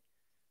fiance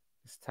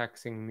is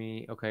texting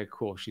me. Okay,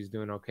 cool. She's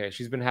doing okay.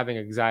 She's been having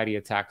anxiety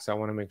attacks, so I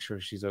want to make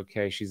sure she's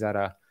okay. She's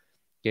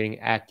getting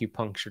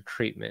acupuncture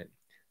treatment.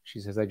 She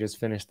says, I just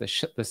finished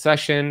the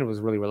session. It was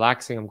really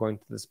relaxing. I'm going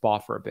to the spa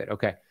for a bit.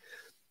 Okay.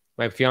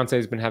 My fiance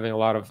has been having a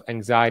lot of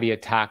anxiety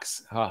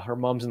attacks. Her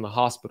mom's in the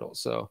hospital,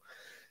 so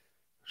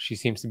she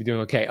seems to be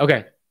doing okay.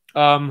 Okay.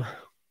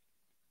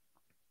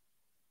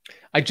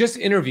 I just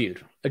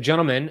interviewed a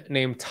gentleman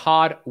named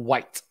Todd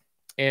White,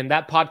 and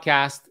that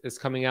podcast is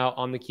coming out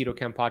on the Keto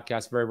Kamp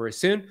podcast very, very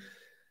soon.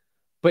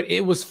 But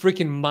it was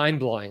freaking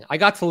mind-blowing. I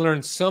got to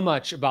learn so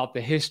much about the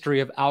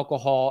history of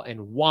alcohol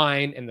and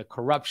wine and the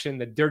corruption,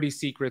 the dirty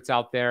secrets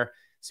out there.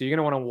 So you're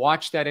going to want to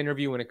watch that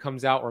interview when it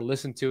comes out or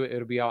listen to it.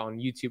 It'll be out on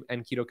YouTube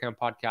and Keto Kamp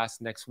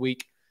podcast next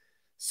week.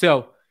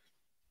 So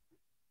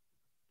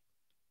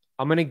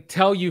I'm going to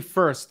tell you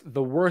first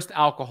the worst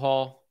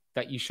alcohol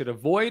that you should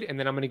avoid, and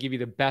then I'm going to give you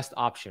the best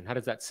option. How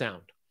does that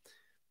sound?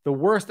 The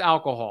worst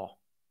alcohol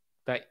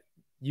that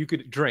you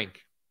could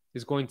drink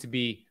is going to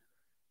be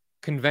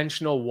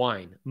conventional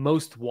wine,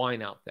 most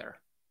wine out there,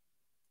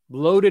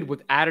 loaded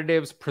with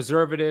additives,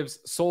 preservatives,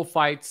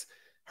 sulfites,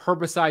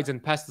 herbicides,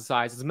 and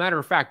pesticides. As a matter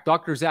of fact,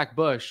 Dr. Zach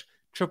Bush,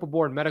 triple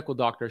board medical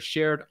doctor,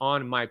 shared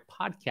on my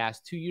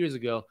podcast 2 years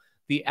ago,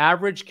 the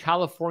average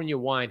California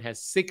wine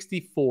has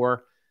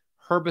 64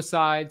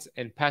 herbicides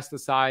and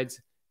pesticides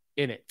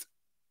in it,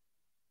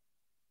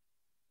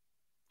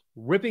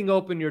 ripping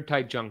open your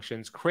tight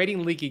junctions,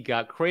 creating leaky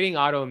gut, creating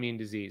autoimmune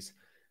disease.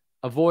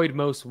 Avoid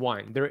most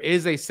wine. There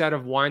is a set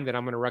of wine that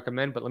I'm going to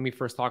recommend, but let me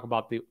first talk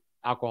about the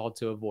alcohol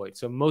to avoid.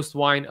 So most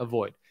wine,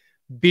 avoid.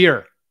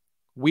 Beer.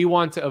 We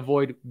want to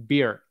avoid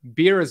beer.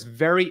 Beer is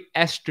very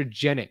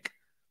estrogenic.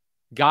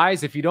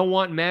 Guys, if you don't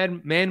want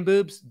man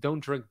boobs,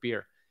 don't drink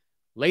beer.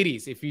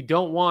 Ladies, if you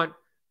don't want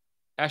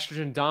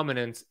estrogen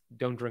dominance,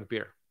 don't drink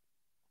beer.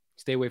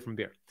 Stay away from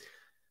beer.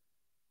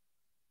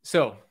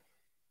 So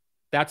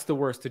that's the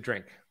worst to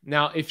drink.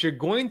 Now, if you're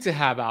going to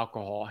have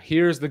alcohol,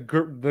 here's the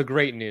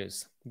great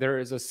news. There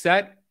is a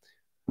set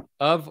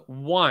of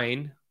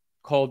wine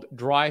called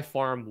dry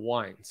farm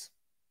wines.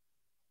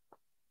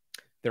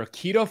 They're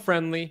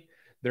keto-friendly.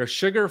 They're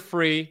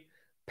sugar-free,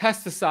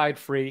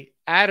 pesticide-free,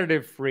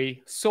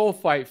 additive-free,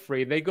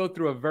 sulfite-free. They go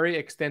through a very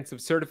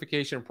extensive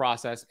certification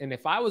process. And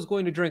if I was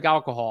going to drink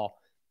alcohol,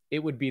 it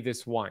would be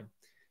this wine.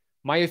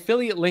 My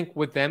affiliate link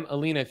with them,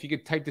 Alina, if you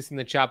could type this in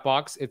the chat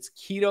box, it's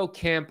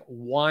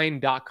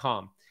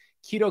ketokampwine.com.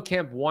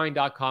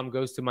 Ketokampwine.com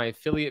goes to my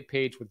affiliate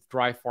page with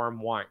Dry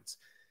Farm Wines.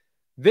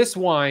 This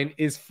wine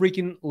is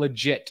freaking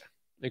legit,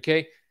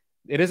 okay?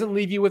 It doesn't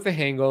leave you with a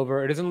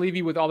hangover. It doesn't leave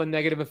you with all the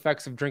negative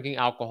effects of drinking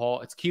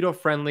alcohol. It's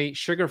keto-friendly,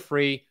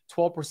 sugar-free,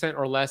 12%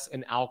 or less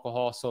in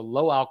alcohol, so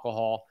low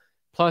alcohol.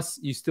 Plus,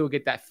 you still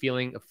get that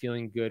feeling of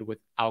feeling good with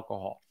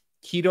alcohol.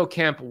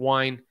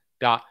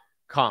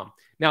 Ketokampwine.com.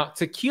 Now,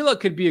 tequila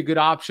could be a good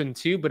option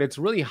too, but it's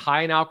really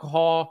high in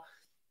alcohol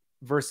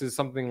versus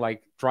something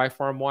like Dry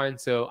Farm Wine.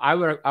 So I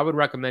would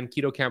recommend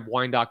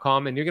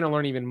ketokampwine.com, and you're going to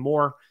learn even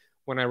more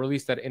when I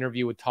release that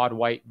interview with Todd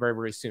White very,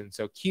 very soon.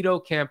 So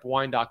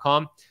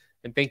ketokampwine.com.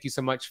 And thank you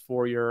so much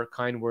for your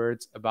kind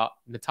words about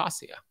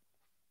Natasha.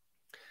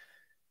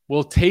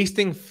 Will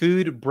tasting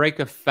food break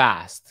a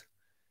fast?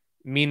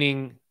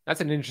 Meaning,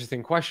 that's an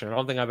interesting question. I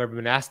don't think I've ever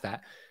been asked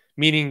that.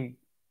 Meaning,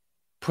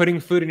 putting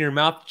food in your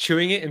mouth,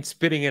 chewing it, and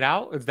spitting it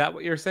out? Is that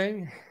what you're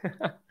saying?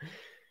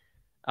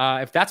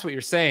 If that's what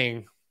you're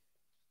saying,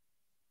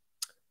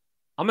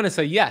 I'm going to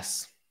say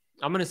yes.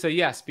 I'm going to say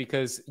yes,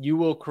 because you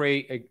will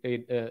create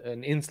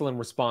an insulin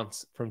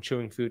response from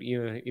chewing food,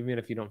 even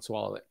if you don't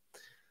swallow it.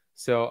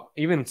 So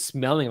even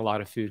smelling a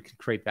lot of food can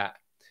create that.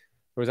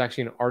 There was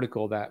actually an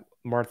article that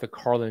Martha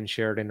Carlin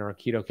shared in our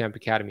Keto Kamp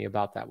Academy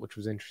about that, which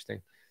was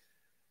interesting.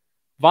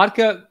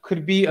 Vodka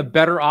could be a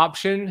better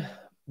option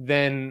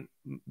than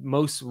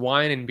most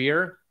wine and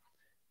beer,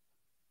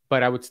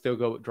 but I would still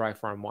go with Dry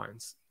Farm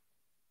Wines.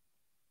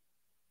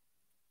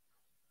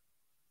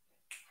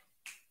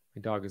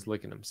 My dog is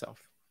licking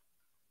himself.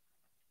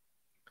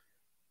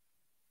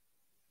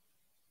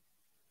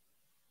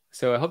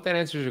 So I hope that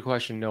answers your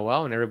question,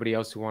 Noel, and everybody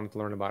else who wanted to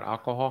learn about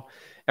alcohol.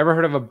 Ever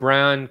heard of a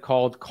brand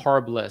called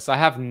Carbless? I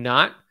have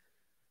not,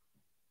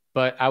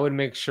 but I would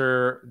make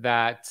sure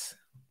that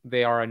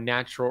they are a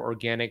natural,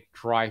 organic,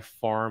 dry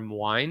farm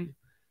wine.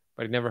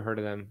 But I've never heard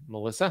of them.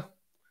 Melissa?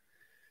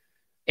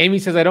 Amy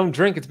says, I don't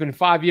drink. It's been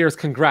 5 years.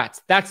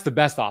 Congrats. That's the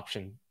best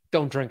option.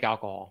 Don't drink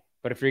alcohol.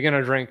 But if you're going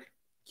to drink,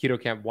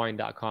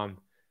 ketokampwine.com,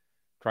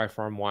 Dry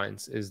Farm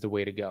Wines is the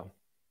way to go.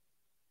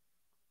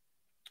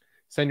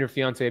 Send your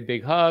fiance a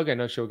big hug. I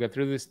know she'll get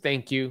through this.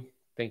 Thank you.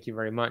 Thank you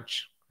very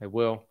much. I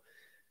will.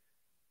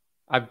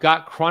 I've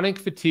got chronic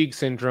fatigue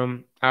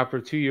syndrome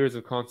after 2 years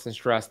of constant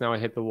stress. Now I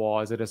hit the wall.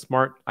 Is it a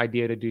smart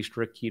idea to do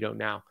strict keto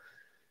now?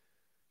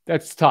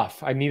 That's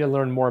tough. I need to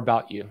learn more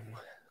about you.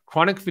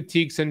 Chronic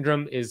fatigue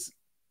syndrome is,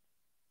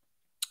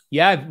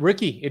 yeah,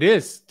 Ricky, it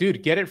is.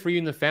 Dude, get it for you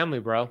and the family,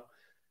 bro.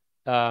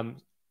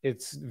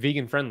 It's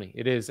vegan friendly.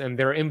 It is. And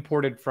they're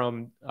imported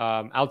from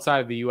outside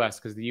of the U.S.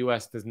 because the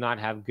U.S. does not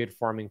have good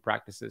farming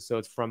practices. So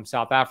it's from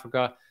South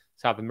Africa,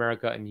 South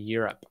America, and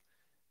Europe.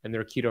 And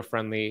they're keto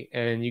friendly.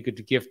 And you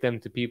could gift them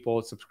to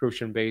people,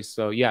 subscription based.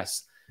 So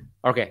yes.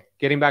 Okay.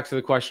 Getting back to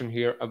the question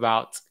here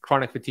about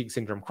chronic fatigue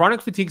syndrome.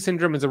 Chronic fatigue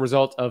syndrome is a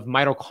result of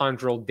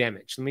mitochondrial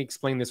damage. Let me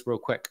explain this real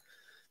quick.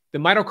 The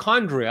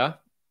mitochondria,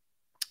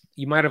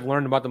 you might have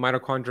learned about the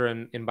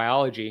mitochondria in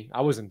biology.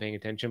 I wasn't paying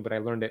attention, but I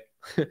learned it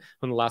in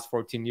the last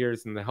 14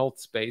 years in the health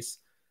space.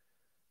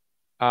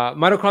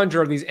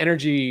 Mitochondria are these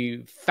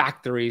energy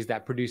factories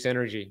that produce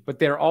energy, but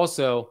they're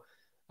also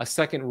a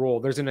second role.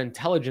 There's an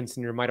intelligence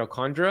in your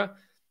mitochondria,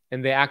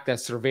 and they act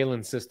as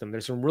surveillance system.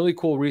 There's some really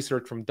cool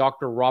research from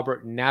Dr.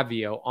 Robert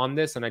Navio on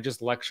this, and I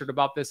just lectured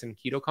about this in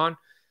KetoCon,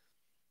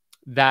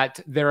 that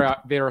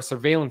they're a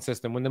surveillance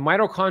system. When the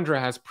mitochondria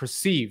has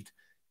perceived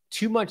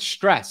too much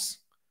stress,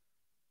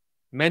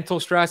 mental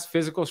stress,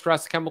 physical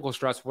stress, chemical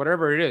stress,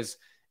 whatever it is,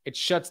 it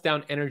shuts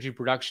down energy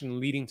production,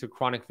 leading to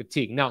chronic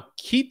fatigue. Now,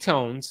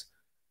 ketones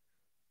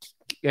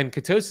and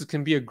ketosis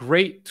can be a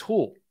great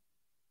tool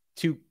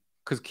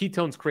because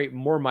ketones create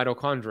more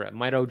mitochondria,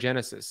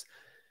 mitogenesis.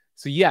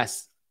 So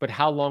yes, but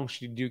how long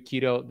should you do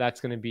keto? That's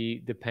going to be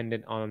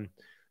dependent on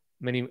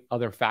many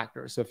other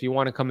factors. So if you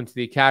want to come into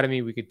the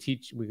academy, we could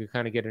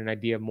kind of get an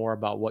idea more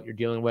about what you're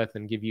dealing with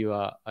and give you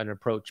an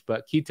approach.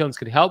 But ketones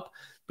could help,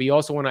 but you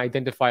also want to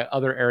identify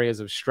other areas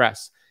of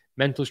stress,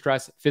 mental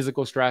stress,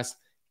 physical stress,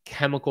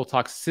 chemical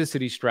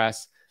toxicity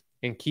stress,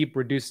 and keep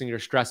reducing your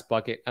stress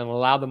bucket and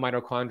allow the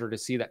mitochondria to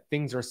see that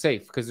things are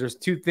safe. Because there's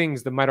two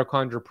things the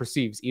mitochondria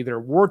perceives: either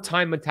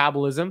wartime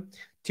metabolism,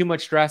 too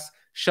much stress,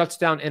 shuts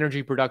down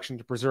energy production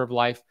to preserve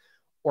life,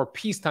 or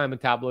peacetime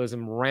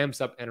metabolism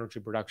ramps up energy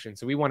production.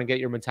 So we want to get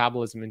your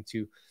metabolism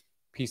into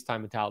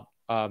peacetime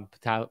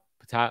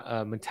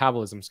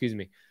metabolism. Excuse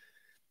me.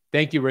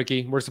 Thank you,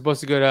 Ricky. We're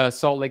supposed to go to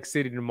Salt Lake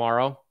City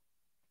tomorrow,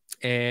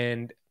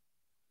 and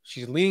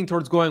she's leaning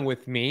towards going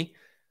with me,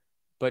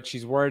 but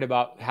she's worried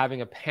about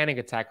having a panic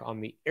attack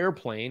on the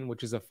airplane,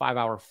 which is a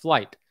 5-hour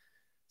flight.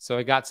 So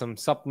I got some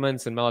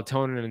supplements and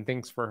melatonin and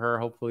things for her.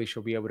 Hopefully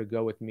she'll be able to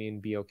go with me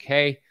and be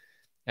okay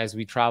as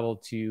we travel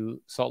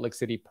to Salt Lake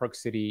City, Park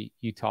City,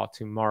 Utah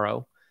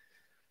tomorrow.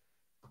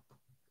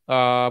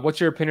 What's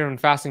your opinion on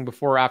fasting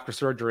before or after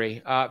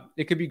surgery?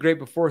 It could be great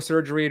before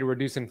surgery to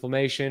reduce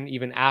inflammation,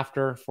 even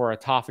after for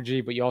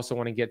autophagy, but you also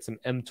want to get some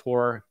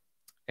mTOR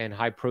and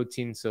high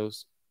protein, so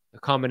a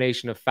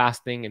combination of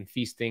fasting and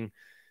feasting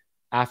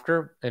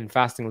after, and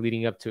fasting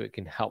leading up to it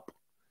can help.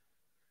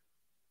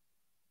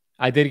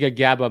 I did get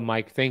GABA,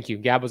 Mike. Thank you.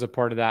 GABA is a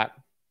part of that.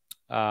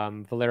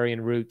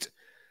 Valerian root,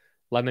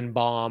 lemon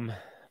balm,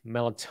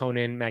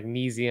 melatonin,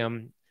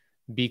 magnesium,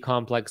 B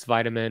complex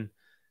vitamin.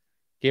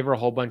 Gave her a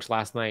whole bunch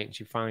last night, and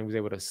she finally was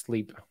able to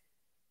sleep.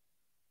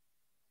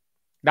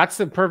 That's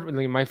the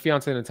perfectly. My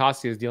fiance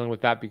Natasha is dealing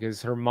with that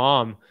because her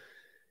mom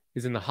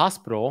is in the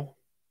hospital,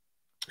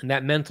 and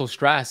that mental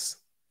stress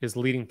is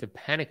leading to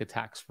panic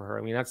attacks for her.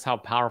 I mean, that's how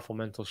powerful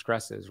mental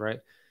stress is, right?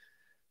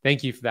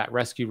 Thank you for that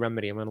rescue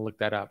remedy. I'm going to look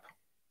that up.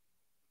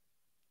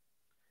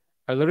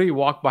 I literally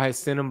walked by a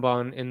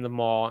Cinnabon in the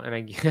mall, and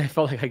I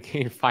felt like I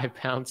gained 5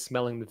 pounds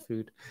smelling the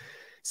food.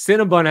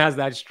 Cinnabon has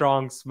that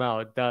strong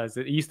smell. It does.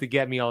 It used to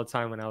get me all the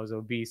time when I was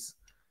obese.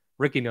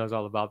 Ricky knows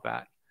all about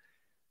that.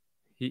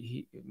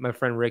 My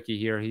friend Ricky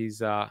here,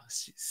 he's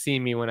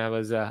seen me when I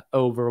was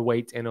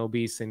overweight and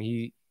obese, and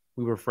we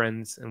were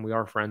friends, and we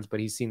are friends,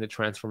 but he's seen the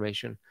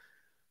transformation.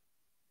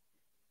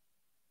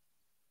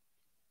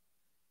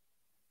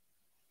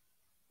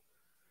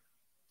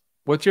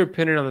 What's your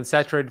opinion on the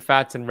saturated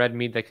fats and red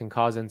meat that can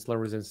cause insulin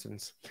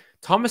resistance?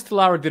 Thomas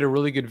DeLauer did a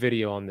really good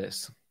video on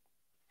this.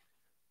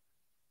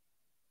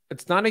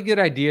 It's not a good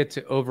idea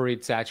to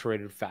overeat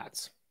saturated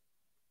fats.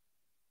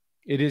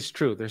 It is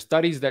true. There's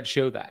studies that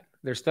show that.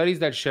 There's studies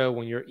that show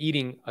when you're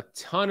eating a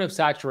ton of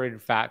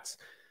saturated fats,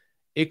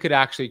 it could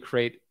actually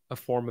create a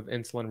form of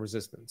insulin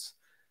resistance.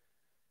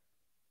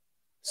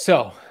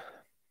 So,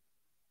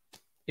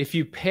 if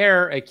you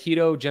pair a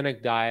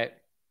ketogenic diet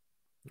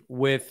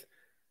with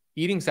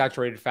eating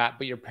saturated fat,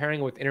 but you're pairing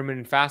it with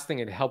intermittent fasting,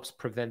 it helps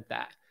prevent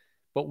that.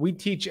 But we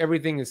teach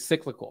everything is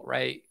cyclical,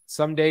 right?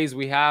 Some days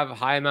we have a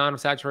high amount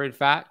of saturated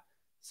fat.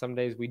 Some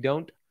days we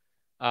don't.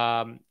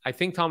 I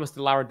think Thomas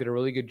DeLauer did a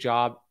really good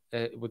job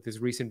with his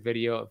recent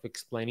video of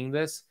explaining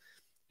this.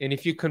 And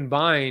if you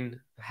combine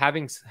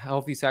having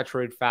healthy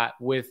saturated fat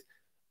with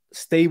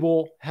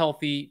stable,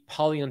 healthy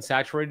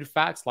polyunsaturated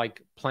fats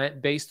like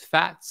plant-based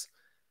fats,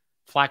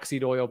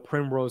 flaxseed oil,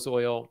 primrose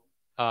oil,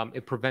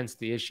 it prevents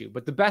the issue.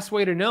 But the best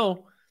way to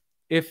know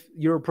if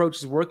your approach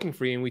is working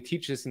for you, and we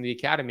teach this in the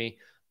academy,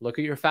 look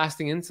at your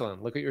fasting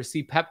insulin, look at your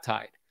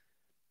C-peptide.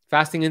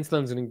 Fasting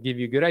insulin is going to give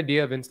you a good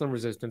idea of insulin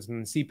resistance,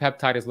 and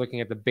C-peptide is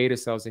looking at the beta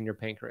cells in your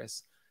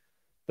pancreas.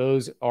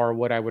 Those are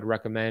what I would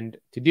recommend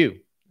to do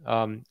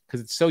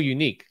because it's so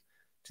unique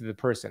to the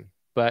person.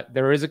 But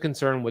there is a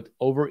concern with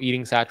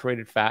overeating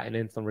saturated fat and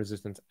insulin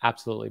resistance,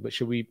 absolutely. But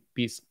should we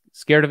be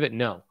scared of it?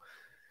 No.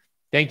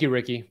 Thank you,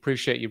 Ricky.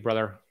 Appreciate you,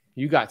 brother.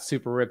 You got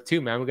super ripped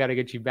too, man. We got to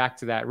get you back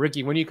to that.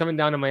 Ricky, when are you coming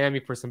down to Miami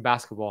for some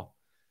basketball?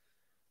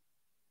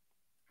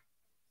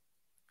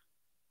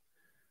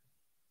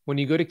 When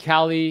you go to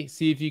Cali,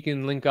 see if you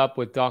can link up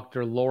with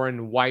Dr.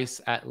 Lauren Weiss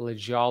at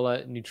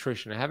Lajala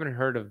Nutrition. I haven't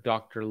heard of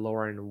Dr.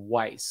 Lauren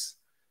Weiss.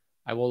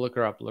 I will look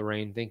her up,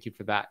 Lorraine. Thank you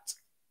for that.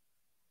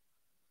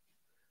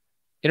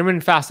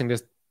 Intermittent fasting.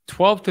 Does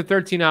 12 to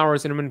 13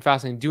 hours intermittent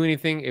fasting do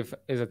anything if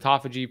is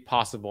autophagy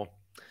possible?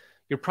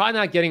 You're probably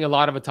not getting a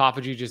lot of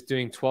autophagy just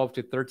doing 12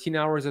 to 13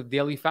 hours of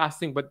daily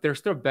fasting, but there's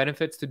still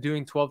benefits to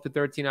doing 12 to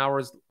 13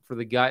 hours for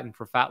the gut and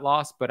for fat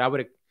loss. But I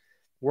would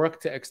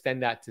work to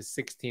extend that to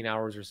 16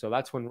 hours or so.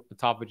 That's when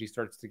autophagy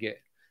starts to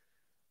get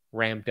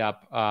ramped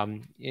up.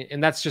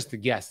 And that's just a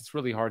guess. It's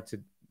really hard to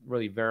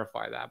really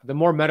verify that. But the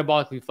more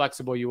metabolically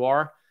flexible you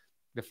are,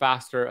 the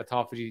faster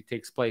autophagy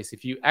takes place.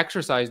 If you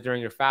exercise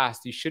during your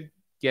fast, you should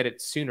get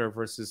it sooner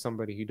versus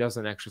somebody who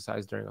doesn't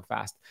exercise during a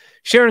fast.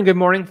 Sharon, good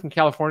morning from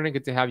California.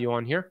 Good to have you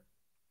on here.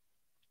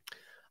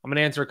 I'm going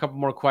to answer a couple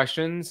more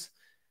questions.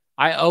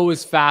 I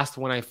always fast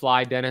when I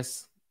fly,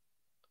 Dennis.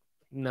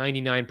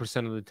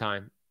 99% of the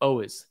time.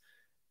 Always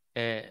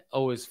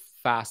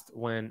fast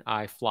when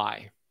I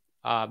fly.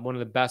 One of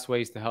the best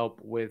ways to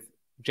help with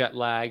jet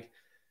lag.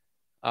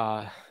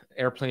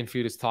 Airplane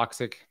food is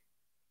toxic.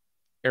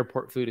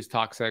 Airport food is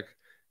toxic.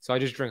 So I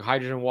just drink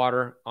hydrogen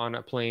water on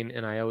a plane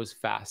and I always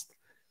fast.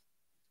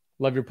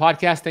 Love your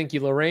podcast. Thank you,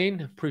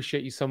 Lorraine.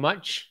 Appreciate you so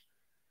much.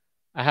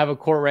 I have a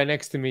court right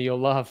next to me you'll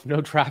love.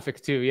 No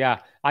traffic too. Yeah,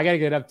 I got to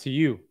get up to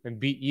you and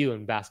beat you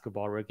in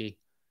basketball, Ricky.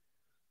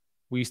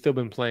 We've still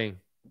been playing.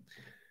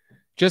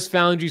 Just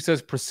found you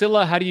says,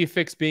 Priscilla, how do you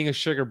fix being a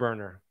sugar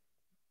burner?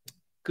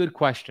 Good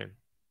question.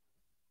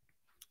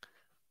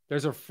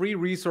 There's a free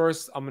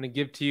resource I'm going to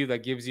give to you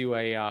that gives you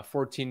a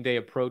 14-day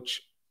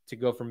approach to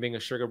go from being a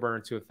sugar burner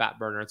to a fat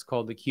burner. It's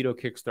called the Keto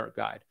Kickstart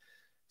Guide.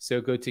 So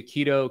go to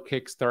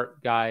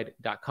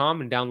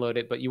ketokickstartguide.com and download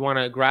it. But you want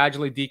to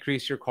gradually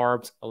decrease your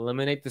carbs,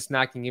 eliminate the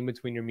snacking in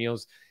between your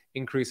meals,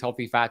 increase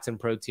healthy fats and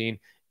protein,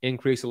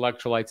 increase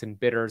electrolytes and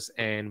bitters,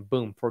 and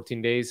boom,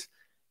 14 days,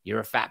 you're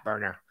a fat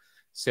burner.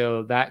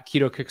 So that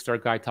Keto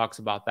Kickstart Guide talks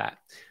about that.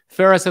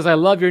 Farah says, I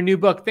love your new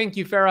book. Thank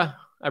you, Farah.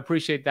 I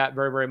appreciate that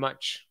very, very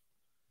much.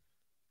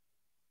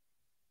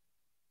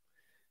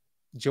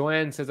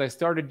 Joanne says, I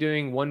started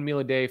doing 1 meal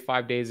a day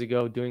 5 days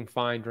ago, doing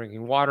fine,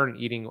 drinking water and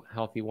eating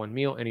healthy 1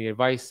 meal. Any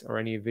advice or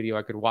any video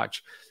I could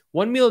watch?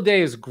 1 meal a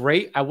day is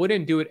great. I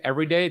wouldn't do it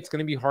every day. It's going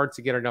to be hard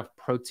to get enough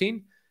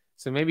protein.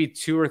 So maybe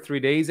 2 or 3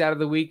 days out of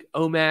the week,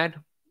 OMAD,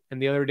 and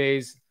the other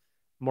days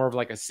more of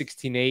like a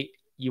 16-8.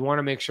 You want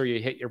to make sure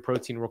you hit your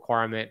protein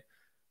requirement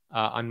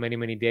on many,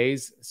 many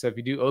days. So if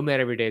you do OMAD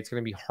every day, it's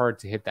going to be hard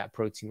to hit that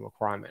protein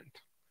requirement.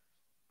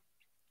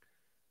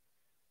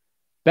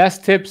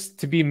 Best tips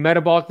to be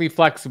metabolically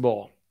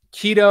flexible: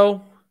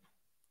 keto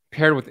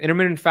paired with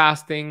intermittent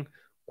fasting,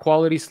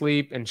 quality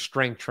sleep, and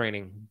strength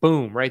training.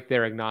 Boom, right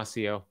there,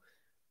 Ignacio.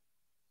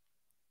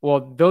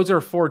 Well, those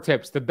are 4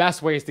 tips. The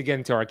best way is to get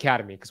into our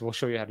academy because we'll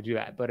show you how to do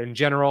that. But in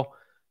general,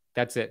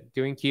 that's it.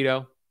 Doing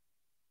keto,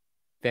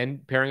 then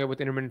pairing it with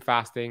intermittent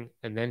fasting,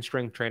 and then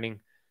strength training,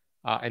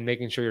 and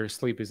making sure your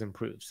sleep is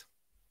improved.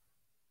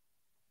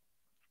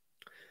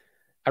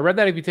 I read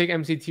that if you take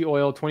MCT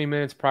oil 20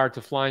 minutes prior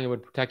to flying, it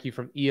would protect you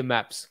from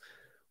EMFs.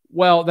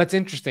 Well, that's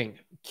interesting.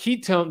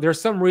 There's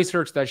some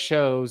research that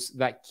shows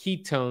that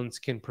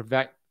ketones can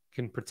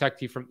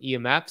protect you from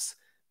EMFs.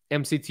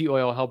 MCT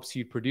oil helps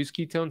you produce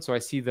ketones, so I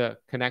see the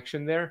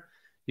connection there.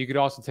 You could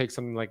also take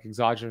something like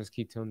exogenous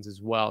ketones as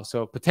well.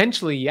 So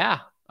potentially, yeah,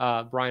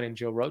 Brian and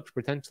Joe Roach,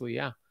 potentially,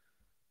 yeah.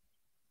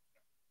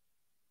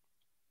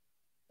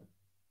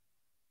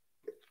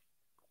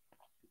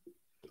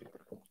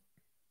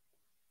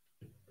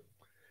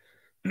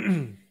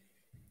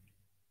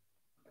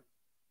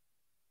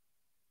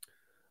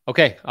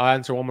 Okay, I'll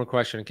answer one more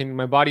question. Can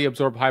my body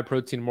absorb high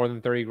protein more than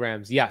 30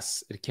 grams?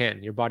 Yes, it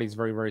can. Your body's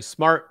very, very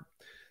smart.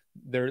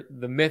 The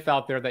myth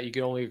out there that you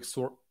can only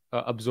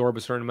absorb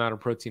a certain amount of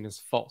protein is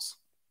false.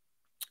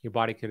 Your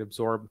body could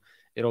absorb,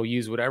 it'll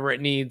use whatever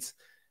it needs,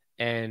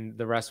 and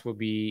the rest will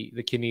be,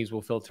 the kidneys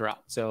will filter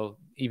out. So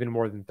even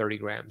more than 30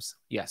 grams,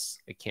 yes,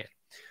 it can.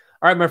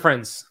 All right, my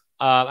friends,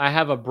 I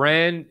have a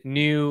brand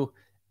new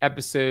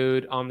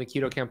episode on the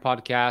Keto Kamp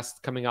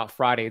podcast coming out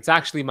Friday. It's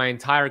actually my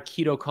entire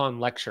KetoCon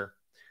lecture.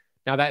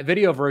 Now, that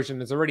video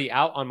version is already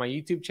out on my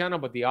YouTube channel,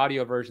 but the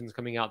audio version is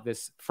coming out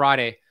this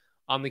Friday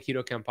on the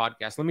Keto Kamp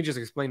podcast. Let me just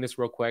explain this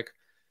real quick.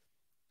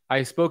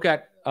 I spoke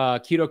at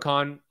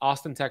KetoCon,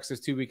 Austin,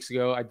 Texas, 2 weeks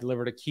ago. I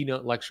delivered a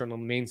keynote lecture on the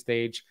main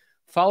stage,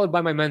 followed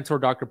by my mentor,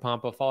 Dr.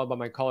 Pampa, followed by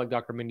my colleague,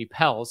 Dr. Mindy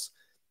Pels.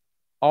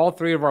 All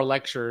 3 of our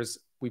lectures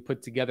we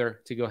put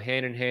together to go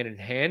hand in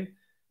hand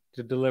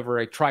to deliver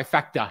a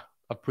trifecta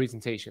of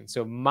presentation.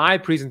 So my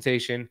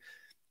presentation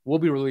will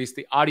be released,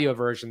 the audio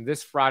version,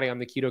 this Friday on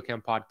the Keto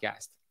Kamp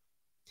podcast.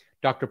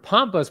 Dr.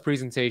 Pampa's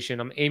presentation,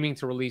 I'm aiming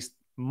to release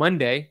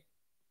Monday,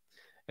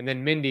 and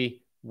then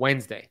Mindy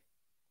Wednesday.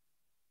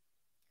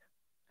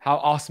 How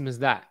awesome is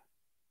that?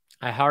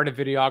 I hired a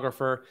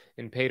videographer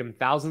and paid him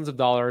thousands of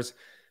dollars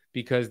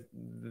because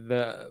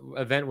the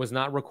event was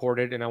not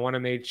recorded, and I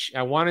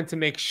wanted to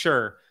make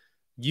sure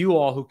you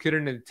all who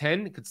couldn't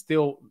attend could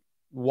still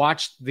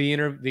watch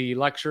the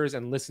lectures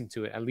and listen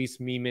to it, at least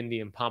me, Mindy,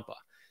 and Pampa.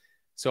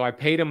 So I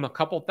paid him a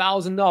couple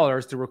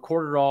 $1,000s to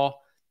record it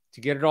all,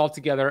 to get it all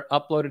together,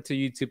 upload it to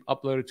YouTube,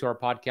 upload it to our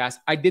podcast.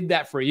 I did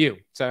that for you.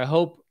 So I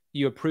hope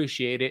you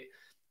appreciate it.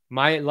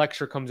 My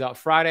lecture comes out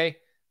Friday.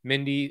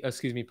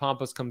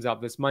 Pampa's comes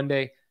out this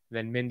Monday,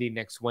 then Mindy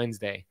next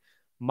Wednesday.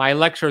 My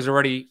lecture is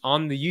already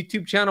on the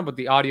YouTube channel, but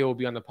the audio will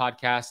be on the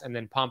podcast, and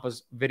then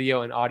Pampa's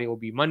video and audio will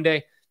be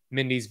Monday.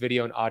 Mindy's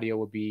video and audio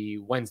will be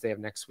Wednesday of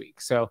next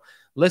week. So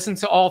listen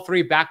to all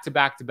 3 back to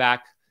back to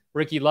back.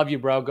 Ricky, love you,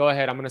 bro. Go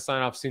ahead. I'm going to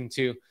sign off soon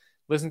too.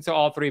 Listen to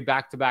all 3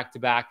 back to back to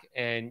back,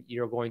 and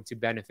you're going to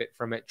benefit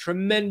from it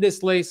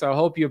tremendously. So I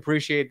hope you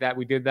appreciate that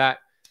we did that.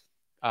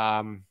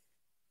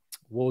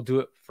 We'll do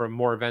it for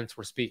more events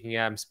we're speaking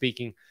at. I'm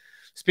speaking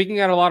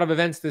at a lot of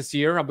events this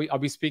year. I'll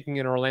be speaking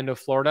in Orlando,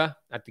 Florida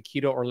at the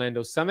Keto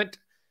Orlando Summit,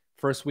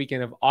 first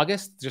weekend of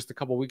August, just a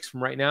couple weeks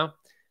from right now.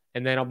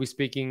 And then I'll be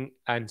speaking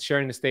and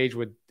sharing the stage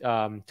with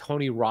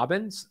Tony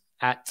Robbins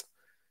at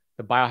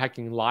the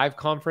Biohacking Live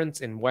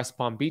Conference in West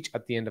Palm Beach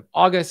at the end of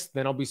August.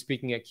 Then I'll be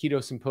speaking at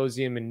Keto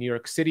Symposium in New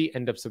York City,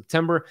 end of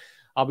September.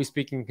 I'll be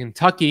speaking in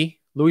Kentucky,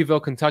 Louisville,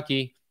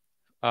 Kentucky,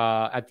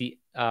 at the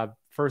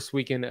first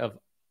weekend of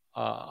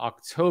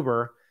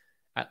October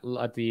at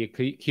the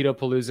Keto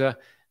Palooza.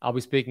 I'll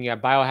be speaking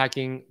at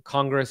Biohacking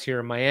Congress here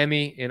in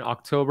Miami in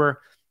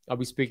October. I'll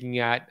be speaking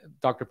at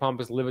Dr.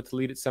 Pampa's Live It to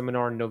Lead It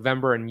seminar in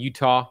November in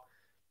Utah.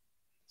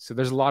 So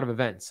there's a lot of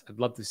events. I'd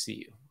love to see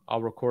you.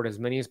 I'll record as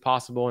many as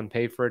possible and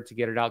pay for it to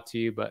get it out to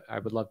you, but I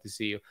would love to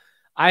see you.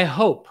 I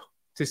hope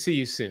to see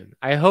you soon.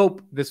 I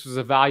hope this was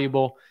a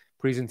valuable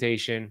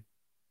presentation.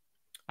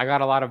 I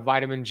got a lot of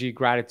vitamin G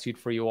gratitude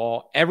for you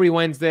all. Every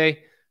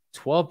Wednesday,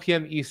 12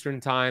 p.m. Eastern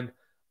time,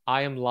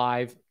 I am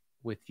live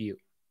with you.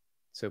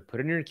 So put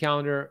it in your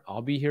calendar.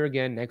 I'll be here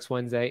again next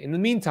Wednesday. In the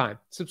meantime,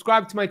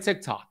 subscribe to my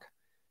TikTok.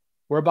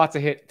 We're about to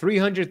hit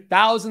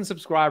 300,000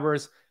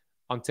 subscribers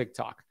on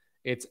TikTok.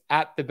 It's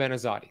at the Ben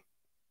Azadi.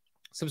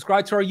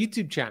 Subscribe to our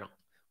YouTube channel.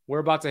 We're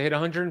about to hit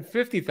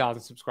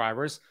 150,000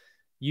 subscribers.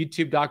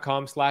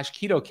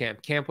 YouTube.com/Keto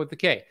Kamp, Kamp with the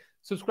K.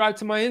 Subscribe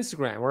to my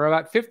Instagram. We're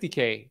about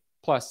 50K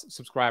plus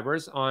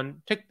subscribers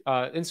on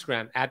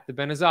Instagram at the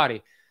Ben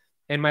Azadi.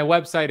 And my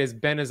website is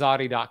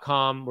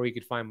benazadi.com, where you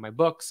can find my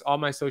books, all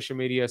my social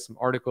media, some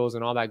articles,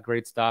 and all that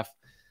great stuff.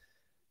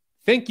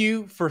 Thank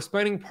you for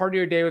spending part of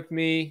your day with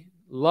me.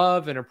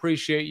 love and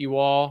appreciate you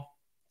all.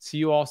 See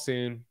you all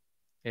soon.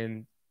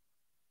 And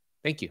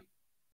thank you.